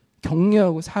서로를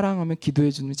격려하고 사랑하며 기도해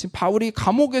주는 지금 바울이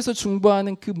감옥에서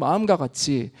중보하는 그 마음과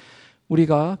같이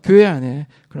우리가 교회 안에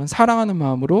그런 사랑하는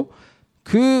마음으로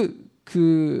그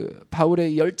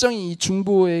바울의 열정이 이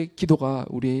중보의 기도가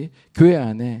우리 교회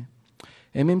안에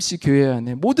MMC 교회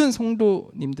안에 모든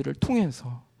성도님들을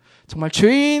통해서 정말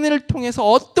죄인을 통해서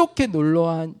어떻게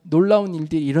놀라운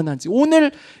일들이 일어난지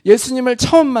오늘 예수님을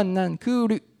처음 만난 그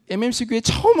우리 MMC 교회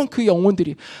처음 온 그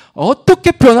영혼들이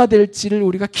어떻게 변화될지를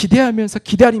우리가 기대하면서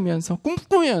기다리면서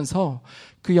꿈꾸면서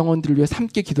그 영혼들을 위해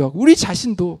함께 기도하고 우리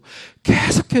자신도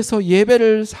계속해서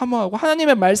예배를 사모하고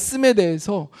하나님의 말씀에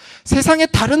대해서 세상의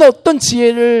다른 어떤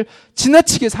지혜를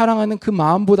지나치게 사랑하는 그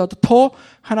마음보다도 더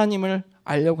하나님을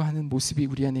알려고 하는 모습이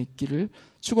우리 안에 있기를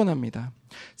축원합니다.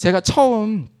 제가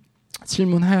처음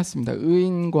질문하였습니다.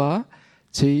 의인과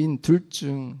죄인 둘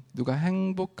중 누가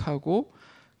행복하고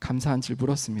감사한지를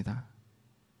물었습니다.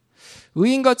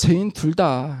 의인과 죄인 둘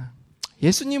다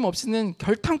예수님 없이는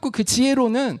결탄코 그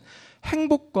지혜로는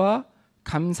행복과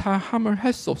감사함을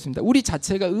할 수 없습니다. 우리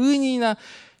자체가 의인이나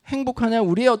행복하냐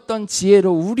우리의 어떤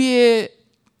지혜로 우리의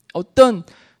어떤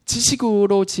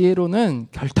지식으로 지혜로는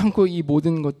결탄코 이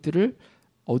모든 것들을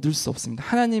얻을 수 없습니다.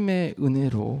 하나님의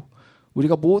은혜로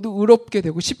우리가 모두 의롭게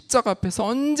되고 십자가 앞에서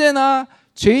언제나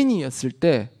죄인이었을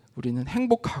때 우리는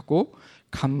행복하고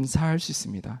감사할 수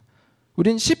있습니다.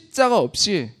 우린 십자가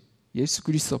없이, 예수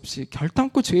그리스도 없이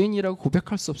결단코 죄인이라고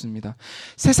고백할 수 없습니다.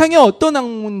 세상의 어떤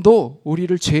학문도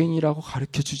우리를 죄인이라고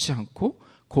가르쳐주지 않고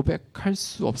고백할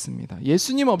수 없습니다.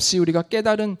 예수님 없이 우리가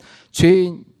깨달은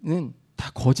죄인은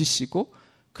다 거짓이고,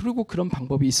 그리고 그런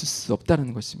방법이 있을 수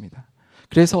없다는 것입니다.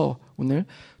 그래서 오늘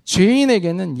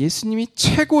죄인에게는 예수님이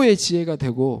최고의 지혜가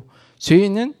되고,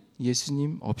 죄인은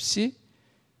예수님 없이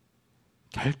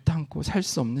결단코 살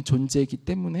수 없는 존재이기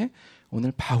때문에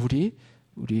오늘 바울이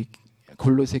우리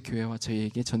골로새 교회와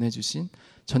저희에게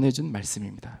전해준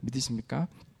말씀입니다. 믿으십니까?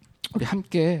 우리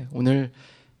함께 오늘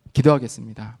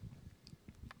기도하겠습니다.